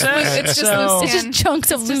just loose- process? it's just So- loose It's skin. just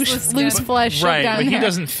chunks of It's just loose skin. flesh shoved right, down but he there.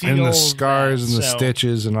 doesn't feel and the scars that, and the so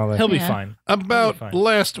stitches and all that. He'll be Yeah. fine. About fine.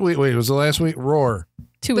 last week, wait, was it last week? Roar.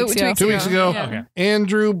 2 weeks ago. 2 weeks ago, Yeah. Okay.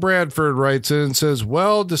 Andrew Bradford writes in and says,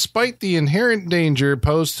 well, despite the inherent danger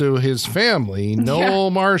posed to his family,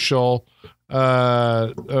 Noel Marshall,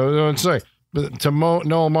 sorry, but to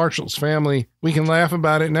Noel Marshall's family, we can laugh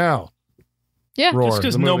about it now. Yeah. Roar, Just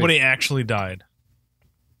because the movie. nobody actually died.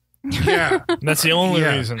 Yeah. That's the only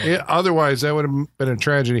Yeah. reason. Otherwise, that would have been a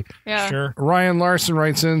tragedy. Yeah. Sure. Ryan Larson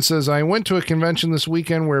writes in and says, I went to a convention this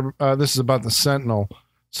weekend where this is about the Sentinel.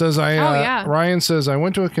 Says yeah. Ryan says, I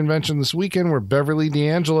went to a convention this weekend where Beverly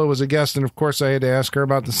D'Angelo was a guest, and of course I had to ask her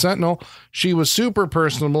about the Sentinel. She was super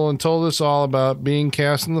personable and told us all about being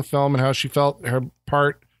cast in the film and how she felt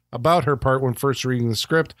about her part when first reading the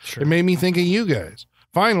script. Sure. It made me think of you guys.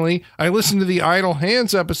 Finally, I listened to the Idle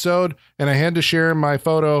Hands episode, and I had to share my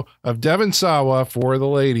photo of Devin Sawa for the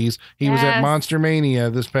ladies. He was at Yes. Monster Mania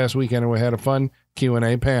this past weekend, and we had a fun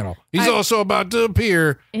Q&A panel. He's also about to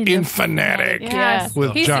appear in Fanatic Yes.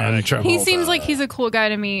 with He's- John Travolta. He seems like he's a cool guy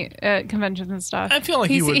to meet at conventions and stuff. I feel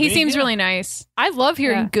like he would he be, seems yeah. really nice. I love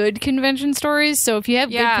hearing Yeah. good convention stories. So if you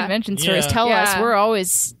have Yeah. good convention stories, Yeah. tell us. Yeah. We're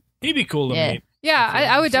always He'd be cool to Yeah. meet. Yeah,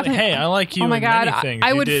 I would It's like, definitely. hey, I like you. Oh my in god, many things. I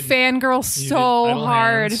You would did- fangirl did so Idle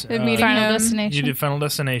hard Hands, at meeting Final him. Destination. You did Final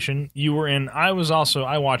Destination. You were in. I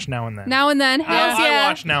watched Now and Then. Now and then, hells I yeah.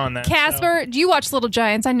 watch Now and Then. Casper, do you watch Little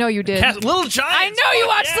Giants? I know you did. Little Giants. I know you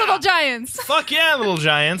Fuck watched yeah. Little Giants. Fuck yeah, Little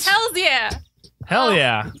Giants. Hells yeah. Hell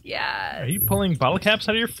yeah. Are Yes. you pulling bottle caps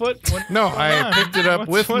out of your foot? What? No, I picked it up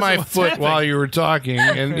with my foot happening? while you were talking,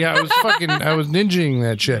 and yeah, I was ninjing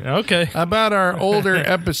that shit. Okay. About our older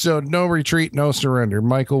episode, No Retreat, No Surrender,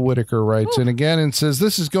 Michael Whitaker writes in again and says,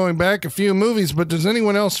 this is going back a few movies, but does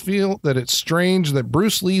anyone else feel that it's strange that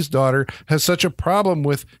Bruce Lee's daughter has such a problem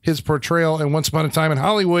with his portrayal in Once Upon a Time in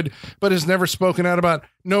Hollywood, but has never spoken out about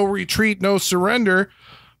No Retreat, No Surrender?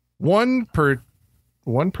 One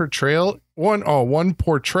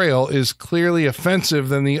portrayal is clearly offensive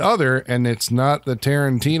than the other, and it's not the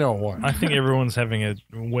Tarantino one. I think everyone's having a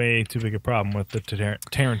way too big a problem with the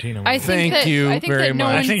Tarantino one. I think Thank you I think very that no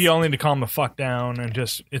much. I one's- think you all need to calm the fuck down and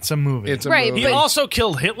just, it's a movie. It's a Right, movie. He but- also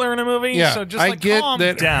killed Hitler in a movie, Yeah, so just I like get calm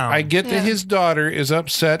that. down. I get that his daughter is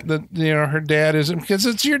upset that her dad isn't, because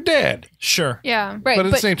it's your dad. Sure. Yeah. Right, But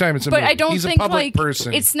at the same time, it's a but movie. I don't He's think a public like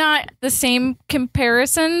person. it's not the same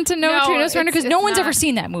comparison to No No, Retreat, No Surrender because it's no one's not. ever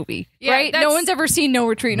seen that movie, Yeah, right? No that's- one's ever seen No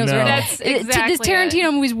Retreat, No No. Surrender. That's exactly This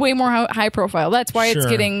Tarantino movie is way more high profile. That's why it's Sure,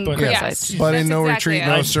 getting but- criticized. Yes. But That's in No exactly Retreat,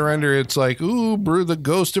 it. No Surrender, it's like, ooh, the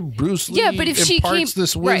ghost of Bruce Lee Yeah, but if she came, imparts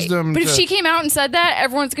this right. wisdom. But if to- she came out and said that,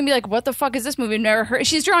 everyone's gonna be like, "What the fuck is this movie? I've never heard."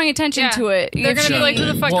 She's drawing attention Yeah. to it. They're gonna be like, "Who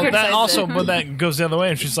the fuck Well, that criticized also, it?" but that goes the other way.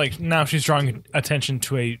 And she's like, now she's drawing attention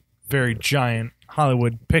to a very giant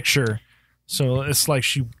Hollywood picture. So it's like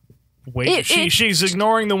she's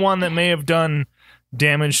ignoring the one that may have done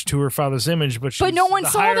damage to her father's image, but no one the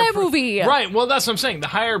saw higher that movie. Right. Well, that's what I'm saying. The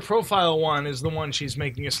higher profile one is the one she's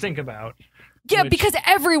making a stink about. Yeah, Which- because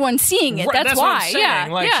everyone's seeing it. Right, That's what why. I'm saying. Yeah,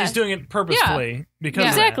 Like yeah. she's doing it purposefully because of that.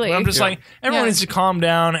 Exactly. But I'm just Yeah. like, everyone Yeah. needs to calm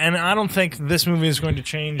down, and I don't think this movie is going to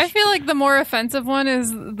change. I feel like the more offensive one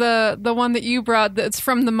is the one that you brought that's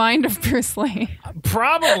from the mind of Bruce Lee.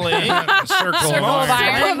 Probably. Circle of Circle of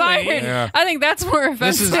Iron. Iron. Of Iron. Yeah. I think that's more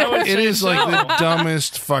This offensive. is it is like the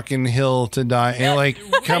dumbest fucking hill to die. And like,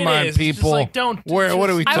 come It on, is. It's just people. like, don't- What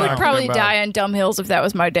are we I talking would probably about? die on dumb hills if that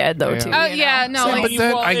was my dad, though. Yeah. Too. Oh you know? yeah, no, Yeah, like but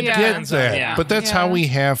that, well, I it get depends that, on- yeah. but that's how Yeah. we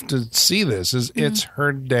have to see this. Is it's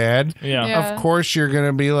her dad. Yeah. Yeah. Of course, you're going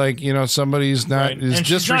to be like, somebody's not Right. is And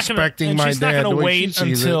she's not gonna- disrespecting and my she's not dad gonna the way she wait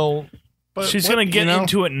sees until it. But she's what- going to get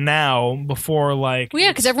into it now before like. Well,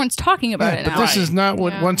 yeah, because everyone's talking about it But now. this is not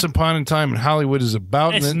what Yeah. Once Upon a Time in Hollywood is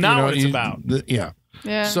about. It's and, not what it's about. Yeah.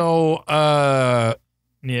 yeah. So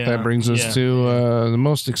Yeah. that brings us Yeah. to the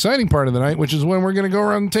most exciting part of the night, which is when we're going to go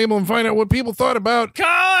around the table and find out what people thought about.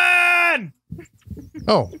 Colin.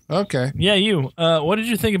 Oh, okay. Yeah, you. What did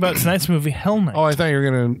you think about tonight's movie, Hell Night? Oh, I thought you were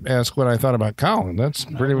going to ask what I thought about Colin. That's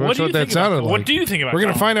pretty much do you what that think about- sounded like. What do you think about? We're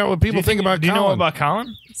going to Colin? find out what Do you people think about Do you know Colin. about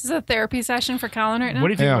Colin? This is a therapy session for Colin right now. What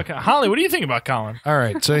do you think Yeah. about Colin? Holly, what do you think about Colin? All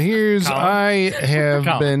right, so here's Colin? I have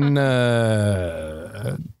Colin.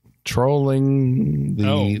 been trolling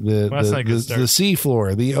well, that's not a good the start. sea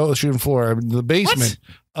floor, the ocean floor, the basement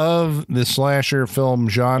of the slasher film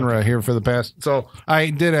genre here for the past. So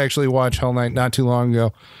I did actually watch Hell Night not too long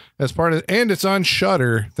ago as part of, and it's on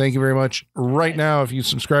Shudder. Thank you very much. Right now, if you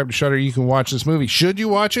subscribe to Shudder, you can watch this movie. Should you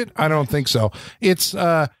watch it? I don't think so. It's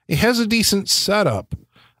it has a decent setup.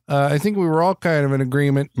 I think we were all kind of in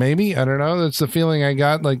agreement. Maybe, I don't know. That's the feeling I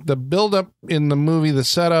got. Like the buildup in the movie, the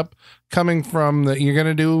setup coming from that you're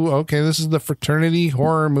gonna do. Okay, this is the fraternity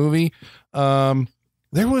horror movie.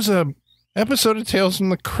 There was a episode of Tales from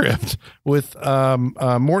the Crypt with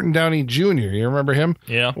Morton Downey Jr. You remember him?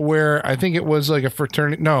 Yeah. Where I think it was like a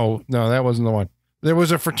fraternity. No, that wasn't the one. There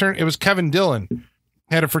was a fraternity. It was Kevin Dillon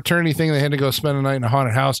had a fraternity thing. They had to go spend a night in a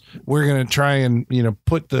haunted house. We're going to try and,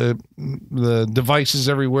 put the devices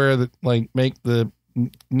everywhere that like make the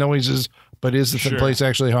noises, but is the Sure. place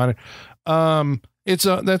actually haunted?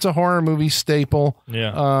 That's a horror movie staple.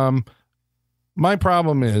 Yeah. My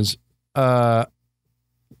problem is,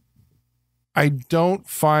 I don't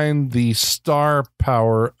find the star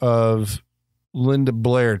power of Linda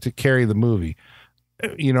Blair to carry the movie.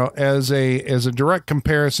 As a direct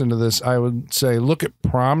comparison to this, I would say look at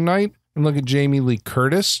Prom Night and look at Jamie Lee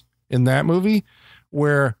Curtis in that movie,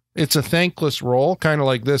 where it's a thankless role, kind of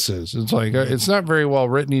like this is. It's like it's not very well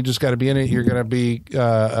written. You just got to be in it. You're going to be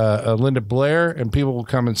Linda Blair, and people will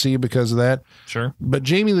come and see you because of that. Sure. But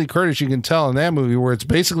Jamie Lee Curtis, you can tell in that movie where it's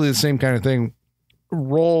basically the same kind of thing,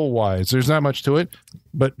 role wise. There's not much to it,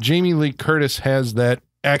 but Jamie Lee Curtis has that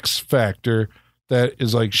X factor that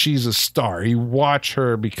is like she's a star. You watch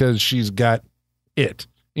her because she's got it.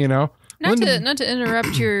 Not Linda- to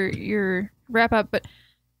interrupt your wrap up, but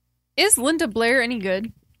is Linda Blair any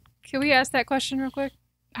good? Can we ask that question real quick?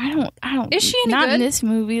 I don't. Is she any not in good? this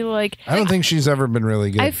movie? Like, I don't think she's ever been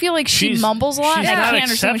really good. I feel like she She's- mumbles a lot. she's And I not can't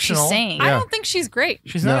understand what she's exceptional. saying. Yeah. I don't think she's great.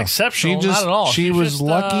 She's not exceptional. She just not at all. she She's was just,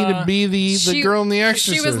 lucky to be the She- girl in The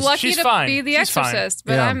Exorcist. She was lucky She's to fine. be the She's fine. Exorcist,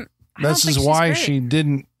 but Yeah. This is think she's why great. she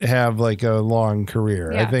didn't have like a long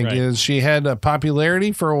career. I Yeah. think Right. is she had a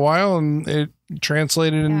popularity for a while and it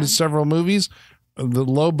translated into Yeah. several movies. The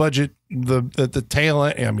low budget, at the tail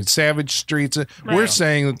end. I mean, Savage Streets. We're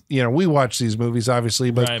saying, we watch these movies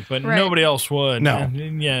obviously, but right, but Right. nobody else would. No.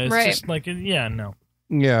 And, yeah, it's Right. just like, no.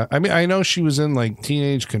 yeah. I mean, I know she was in like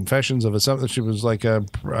Teenage Confessions of a something. She was like a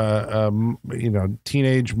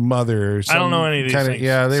teenage mother. Or I don't know any of these kinda, things.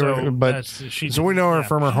 Yeah, they So were, but that's- she- so we know her yeah,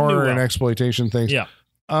 from her she knew horror and well. exploitation things. Yeah.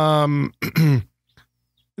 The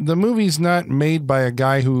movie's not made by a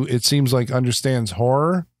guy who it seems like understands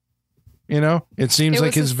horror. It seems It like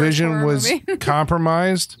was his his first vision horror was movie.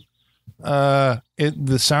 compromised. The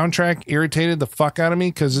soundtrack irritated the fuck out of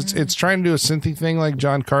me because it's trying to do a synthy thing like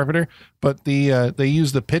John Carpenter, but they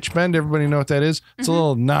use the pitch bend. Everybody know what that is? It's a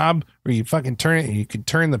little knob where you fucking turn it and you can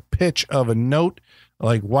turn the pitch of a note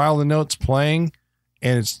like while the note's playing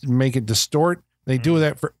and make it distort. They do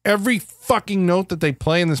that for every fucking note that they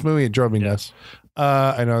play in this movie. It drove me nuts.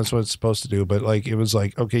 I know that's what it's supposed to do, but like it was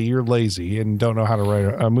like, okay, you're lazy and don't know how to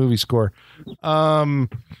write a movie score.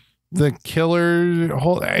 The killer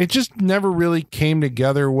it just never really came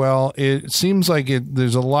together well. It seems like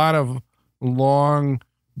there's a lot of long,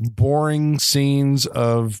 boring scenes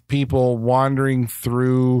of people wandering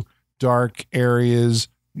through dark areas.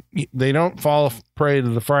 They don't fall prey to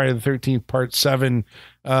the Friday the 13th Part 7.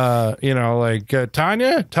 Tanya, are you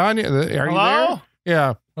Hello? there?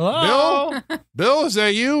 Yeah. Hello? Bill, is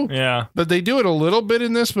that you? Yeah. But they do it a little bit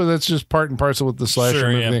in this, but that's just part and parcel with the slasher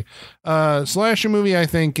Sure, movie. Slasher movie, I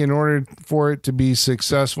think, in order for it to be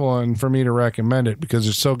successful and for me to recommend it, because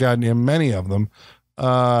there's so goddamn many of them,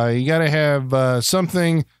 you got to have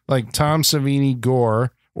something like Tom Savini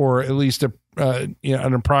gore, or at least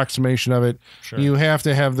an approximation of it. Sure. You have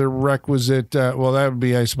to have the requisite, that would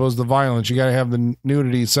be, I suppose, the violence. You got to have the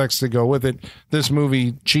nudity, sex to go with it. This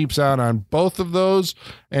movie cheaps out on both of those.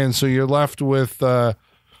 And so you're left with, the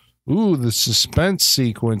suspense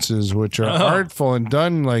sequences, which are artful and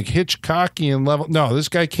done like Hitchcockian level. No, this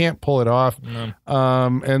guy can't pull it off. No.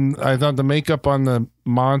 And I thought the makeup on the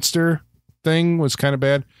monster thing was kind of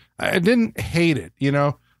bad. I didn't hate it,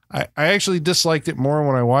 I actually disliked it more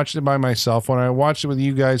when I watched it by myself. When I watched it with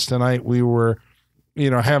you guys tonight, we were,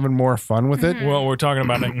 having more fun with it. Well, we're talking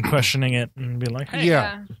about it and questioning it and be like, hey.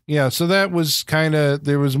 Yeah. So that was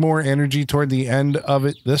there was more energy toward the end of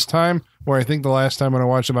it this time, where I think the last time when I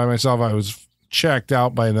watched it by myself, I was checked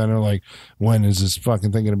out by then. Or like, when is this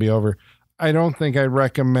fucking thing going to be over? I don't think I'd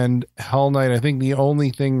recommend Hell Night. I think the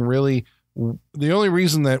only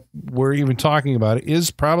reason that we're even talking about it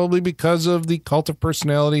is probably because of the cult of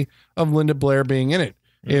personality of Linda Blair being in it.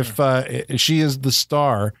 If she is the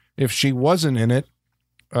star, if she wasn't in it,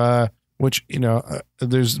 which,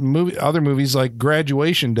 there's other movies like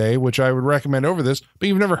Graduation Day, which I would recommend over this, but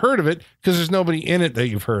you've never heard of it because there's nobody in it that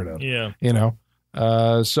you've heard of. Yeah.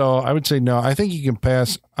 So I would say no. I think you can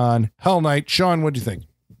pass on Hell Night. Sean, what do you think?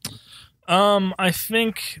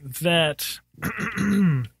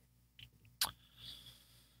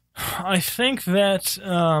 I think that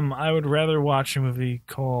I would rather watch a movie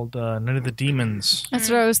called Night of the Demons That's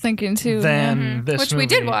what I was thinking too. than this Which movie, we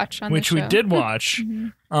did watch on which the we show. did watch,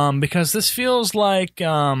 because this feels like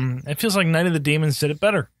Night of the Demons did it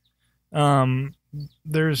better.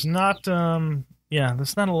 There's not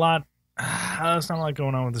there's not a lot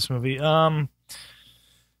going on with this movie.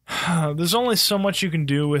 There's only so much you can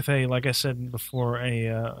do with like I said before,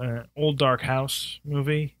 an old dark house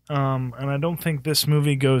movie, and I don't think this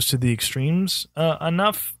movie goes to the extremes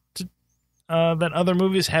enough that other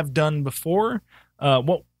movies have done before.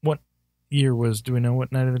 What year do we know what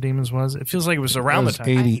Night of the Demons was? It feels like it was around the time.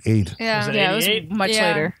 88. Yeah. Was it Yeah, it was 88? much Yeah.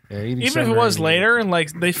 later. Yeah, Even 87 if it or was 88. later, and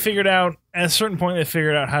like they figured out at a certain point, they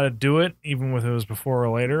figured out how to do it, even if it was before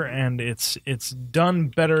or later, and it's done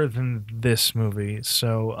better than this movie.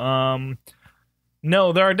 So,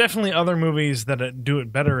 no, there are definitely other movies that do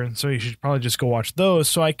it better, and so you should probably just go watch those.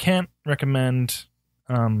 So I can't recommend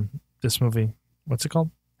this movie. What's it called?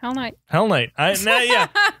 Hell Night. Hell Night.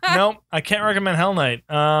 No, I can't recommend Hell Night.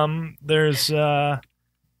 There's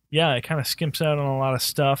it kind of skimps out on a lot of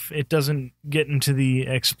stuff. It doesn't get into the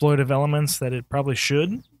exploitive elements that it probably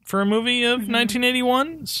should for a movie of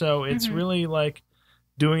 1981. So it's really like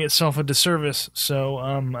doing itself a disservice. So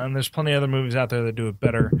and there's plenty of other movies out there that do it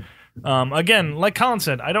better. Again, like Colin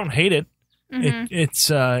said, I don't hate it. It's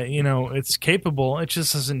capable. It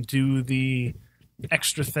just doesn't do the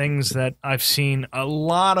extra things that I've seen a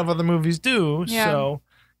lot of other movies do. Yeah. So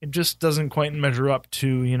it just doesn't quite measure up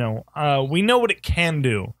to, we know what it can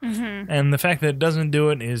do. And the fact that it doesn't do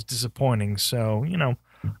it is disappointing. So,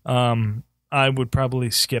 I would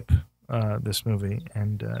probably skip this movie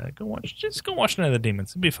and go watch Night of the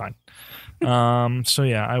Demons. It'd be fine. So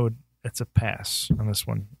yeah, it's a pass on this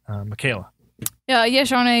one. Michaela. Yeah,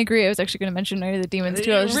 Sean, I agree. I was actually going to mention Night of the Demons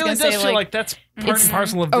too. I was It just really gonna does say, feel like that's part and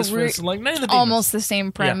parcel of this. It's like Night of the Demons. Almost the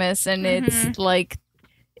same premise, and it's like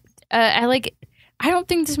I don't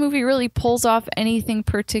think this movie really pulls off anything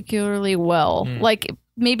particularly well. Like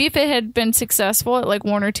maybe if it had been successful at like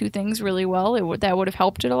one or two things really well, that would have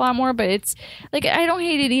helped it a lot more. But it's like I don't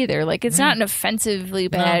hate it either. Like it's not an offensively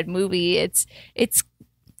bad movie. It's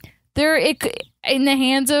in the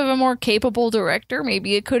hands of a more capable director,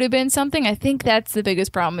 maybe it could have been something. I think that's the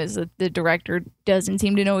biggest problem is that the director doesn't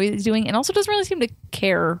seem to know what he's doing and also doesn't really seem to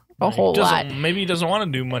care a whole lot. Maybe he doesn't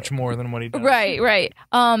want to do much more than what he does. Right.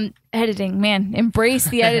 Editing, man. Embrace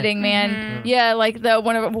the editing, man. Yeah, like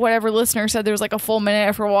whatever listener said there was like a full minute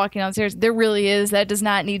after walking downstairs. There really is. That does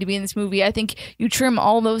not need to be in this movie. I think you trim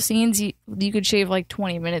all those scenes, you could shave like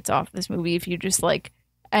 20 minutes off this movie if you just like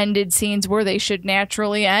ended scenes where they should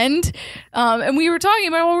naturally end. And we were talking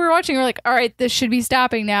about while we were watching, we're like, all right, this should be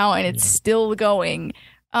stopping now, and it's still going.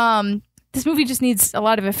 This movie just needs a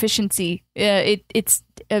lot of efficiency. It's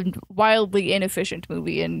a wildly inefficient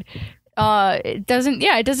movie, and it doesn't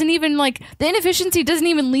even like the inefficiency doesn't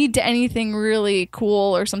even lead to anything really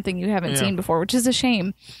cool or something you haven't seen before, which is a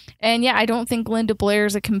shame. And I don't think Linda Blair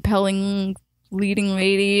is a compelling leading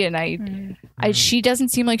lady, and she doesn't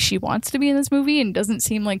seem like she wants to be in this movie, and doesn't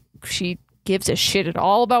seem like she gives a shit at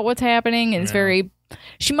all about what's happening, and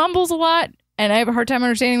she mumbles a lot, and I have a hard time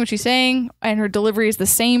understanding what she's saying, and her delivery is the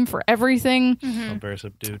same for everything. So very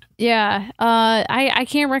subdued. Yeah, I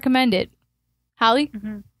can't recommend it. Holly?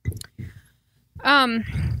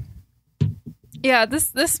 Yeah,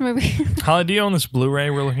 this movie. Holly, do you own this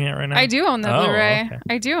Blu-ray we're looking at right now? I do own the Blu-ray. Okay.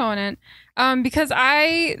 I do own it. Because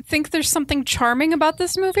I think there's something charming about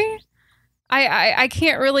this movie. I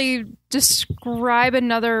can't really describe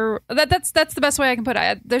another. That's the best way I can put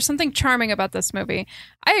it. There's something charming about this movie.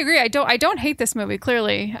 I agree. I don't hate this movie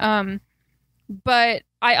clearly. But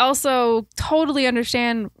I also totally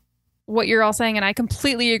understand what you're all saying, and I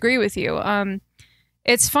completely agree with you.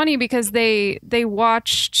 It's funny because they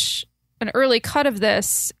watched an early cut of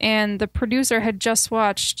this, and the producer had just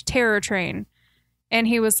watched Terror Train, and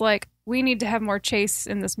he was like, we need to have more chase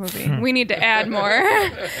in this movie. We need to add more.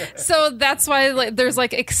 So that's why there's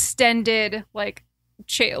extended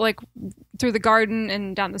through the garden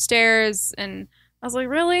and down the stairs. And I was like,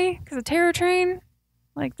 really? Because of Terror Train?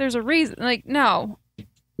 There's a reason. No.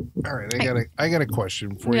 All right, I got a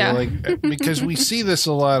question for you, because we see this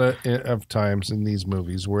a lot of times in these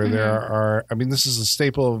movies where there are. I mean, this is a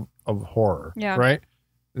staple of horror, right?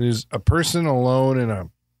 There's a person alone in a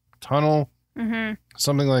tunnel,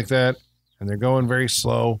 something like that, and they're going very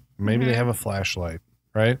slow. Maybe they have a flashlight,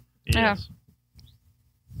 right? Yes.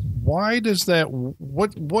 Why does that?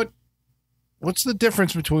 What's the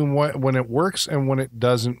difference between when it works and when it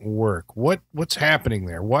doesn't work? What's happening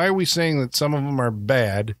there? Why are we saying that some of them are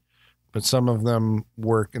bad, but some of them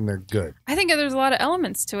work and they're good? I think there's a lot of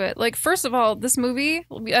elements to it. First of all, this movie,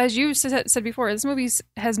 as you said before, this movie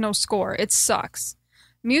has no score. It sucks.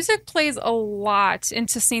 Music plays a lot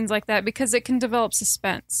into scenes like that because it can develop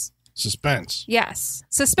suspense. Suspense. Yes.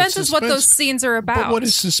 Suspense is what those scenes are about. But what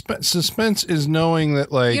is suspense? Suspense is knowing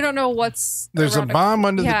that, you don't know what's... There's a bomb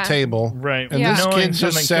under the table. Right. And this kid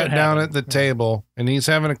just sat down at the table, and he's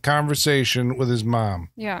having a conversation with his mom.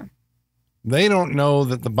 Yeah. They don't know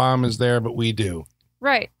that the bomb is there, but we do.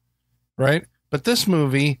 Right. Right? But this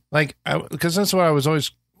movie, because that's what I was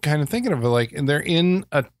always kind of thinking of, and they're in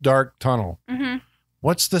a dark tunnel. Mm-hmm.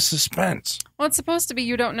 What's the suspense? Well, it's supposed to be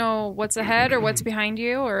you don't know what's ahead or what's behind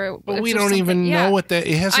you, or but we don't even know what that.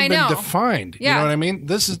 It hasn't been defined. Yeah. You know what I mean?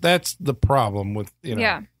 That's the problem with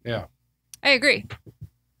Yeah. Yeah. I agree.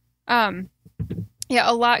 A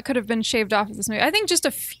lot could have been shaved off of this movie. I think just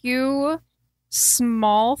a few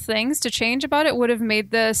small things to change about it would have made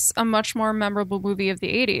this a much more memorable movie of the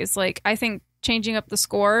 80s. I think changing up the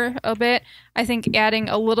score a bit. I think adding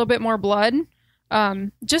a little bit more blood.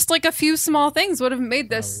 Just a few small things would have made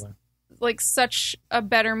this such a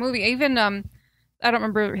better movie. Even I don't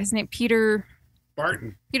remember his name. Peter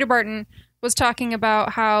Barton was talking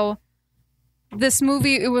about how this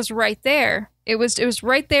movie, it was right there. It was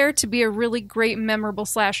right there to be a really great, memorable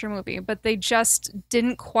slasher movie, but they just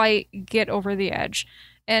didn't quite get over the edge.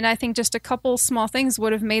 And I think just a couple small things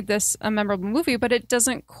would have made this a memorable movie, but it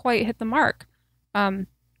doesn't quite hit the mark.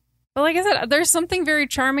 But like I said, there's something very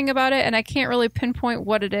charming about it, and I can't really pinpoint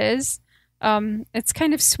what it is. It's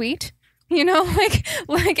kind of sweet. You know, like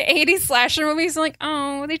 80s slasher movies. Like,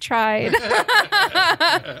 oh, they tried.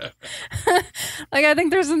 Like, I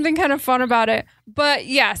think there's something kind of fun about it. But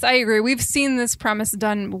yes, I agree. We've seen this premise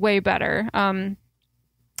done way better.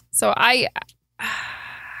 So I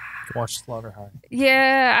Watch Slaughter High.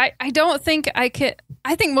 Yeah, I don't think I could.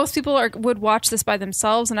 I think most people would watch this by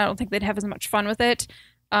themselves, and I don't think they'd have as much fun with it.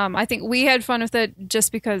 I think we had fun with it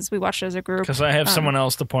just because we watched it as a group. Because I have someone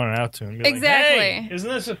else to point it out to. And be Exactly. Like, hey, isn't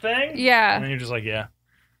this a thing? Yeah. And then you're just like, yeah.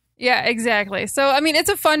 Yeah, exactly. So, I mean, it's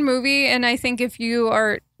a fun movie, and I think if you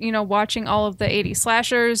are, watching all of the 80s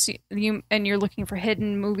slashers, and you're looking for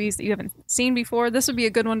hidden movies that you haven't seen before, this would be a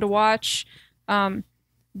good one to watch.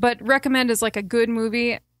 But recommend as like a good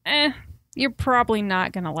movie. You're probably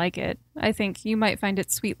not gonna like it. I think you might find it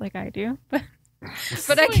sweet like I do, but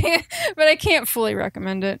I can't fully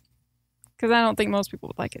recommend it because I don't think most people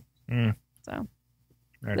would like it. So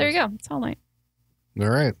there you go. It's Hell Night. All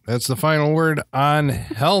right, that's the final word on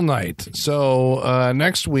Hell Night. So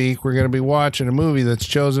next week we're going to be watching a movie that's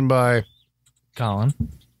chosen by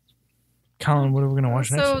Colin, what are we going to watch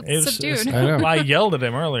So next? subdued. I know. I yelled at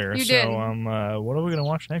him earlier. You so, did. what are we going to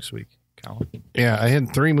watch next week, Colin? Yeah, I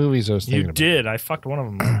had 3 movies I was thinking You about. did. I fucked one of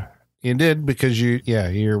them up. You did because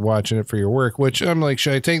you're watching it for your work, which I'm like,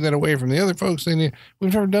 should I take that away from the other folks? We've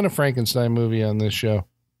never done a Frankenstein movie on this show.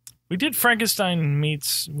 We did Frankenstein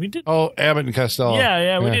meets. We did. Oh, Abbott and Costello.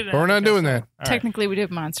 Yeah, we did. But we're not doing that. All right. Technically, we did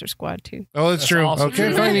Monster Squad too. Oh, that's true. also Okay,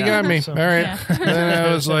 true. fine, you got me. So- All right. Yeah. Then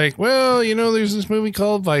I was like, well, there's this movie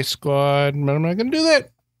called Vice Squad, but I'm not going to do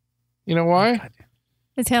that. You know why?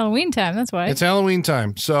 It's Halloween time. That's why. It's Halloween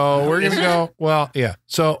time. So we're going to go. Well, yeah.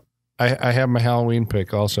 So I have my Halloween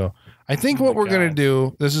pick also. I think what we're going to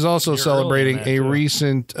do, this is also You're celebrating early a on that, too.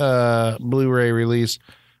 recent Blu-ray release.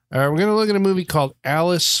 We're going to look at a movie called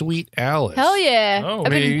Alice, Sweet Alice. Hell yeah! Oh.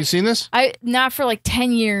 I've Have been, you seen this? not for like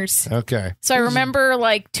 10 years, Okay. so I remember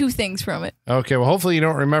like 2 things from it. Okay. Well, hopefully you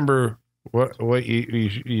don't remember what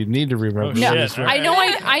you need to remember. Oh, No, shit. I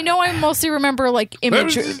know. I mostly remember like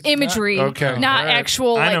imagery, Okay. not All right.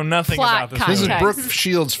 actual. I Like, know nothing plot about this context. This is Brooke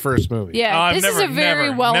Shields' first movie. Yeah, Oh, I've this is never- a very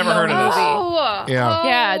never well-known heard of this. movie. Oh, Yeah.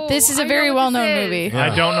 Yeah, this is a I very know what well-known this movie. is. Yeah.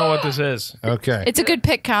 I don't know what this is. Okay. It's a good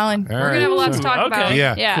pick, Colin. All We're right. gonna have a lot to talk about. Okay.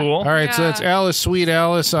 Yeah. Yeah. Cool. All right, so Yeah. that's Alice, Sweet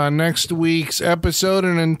Alice on next week's episode.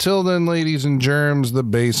 And until then, ladies and germs, the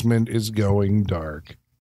basement is going dark.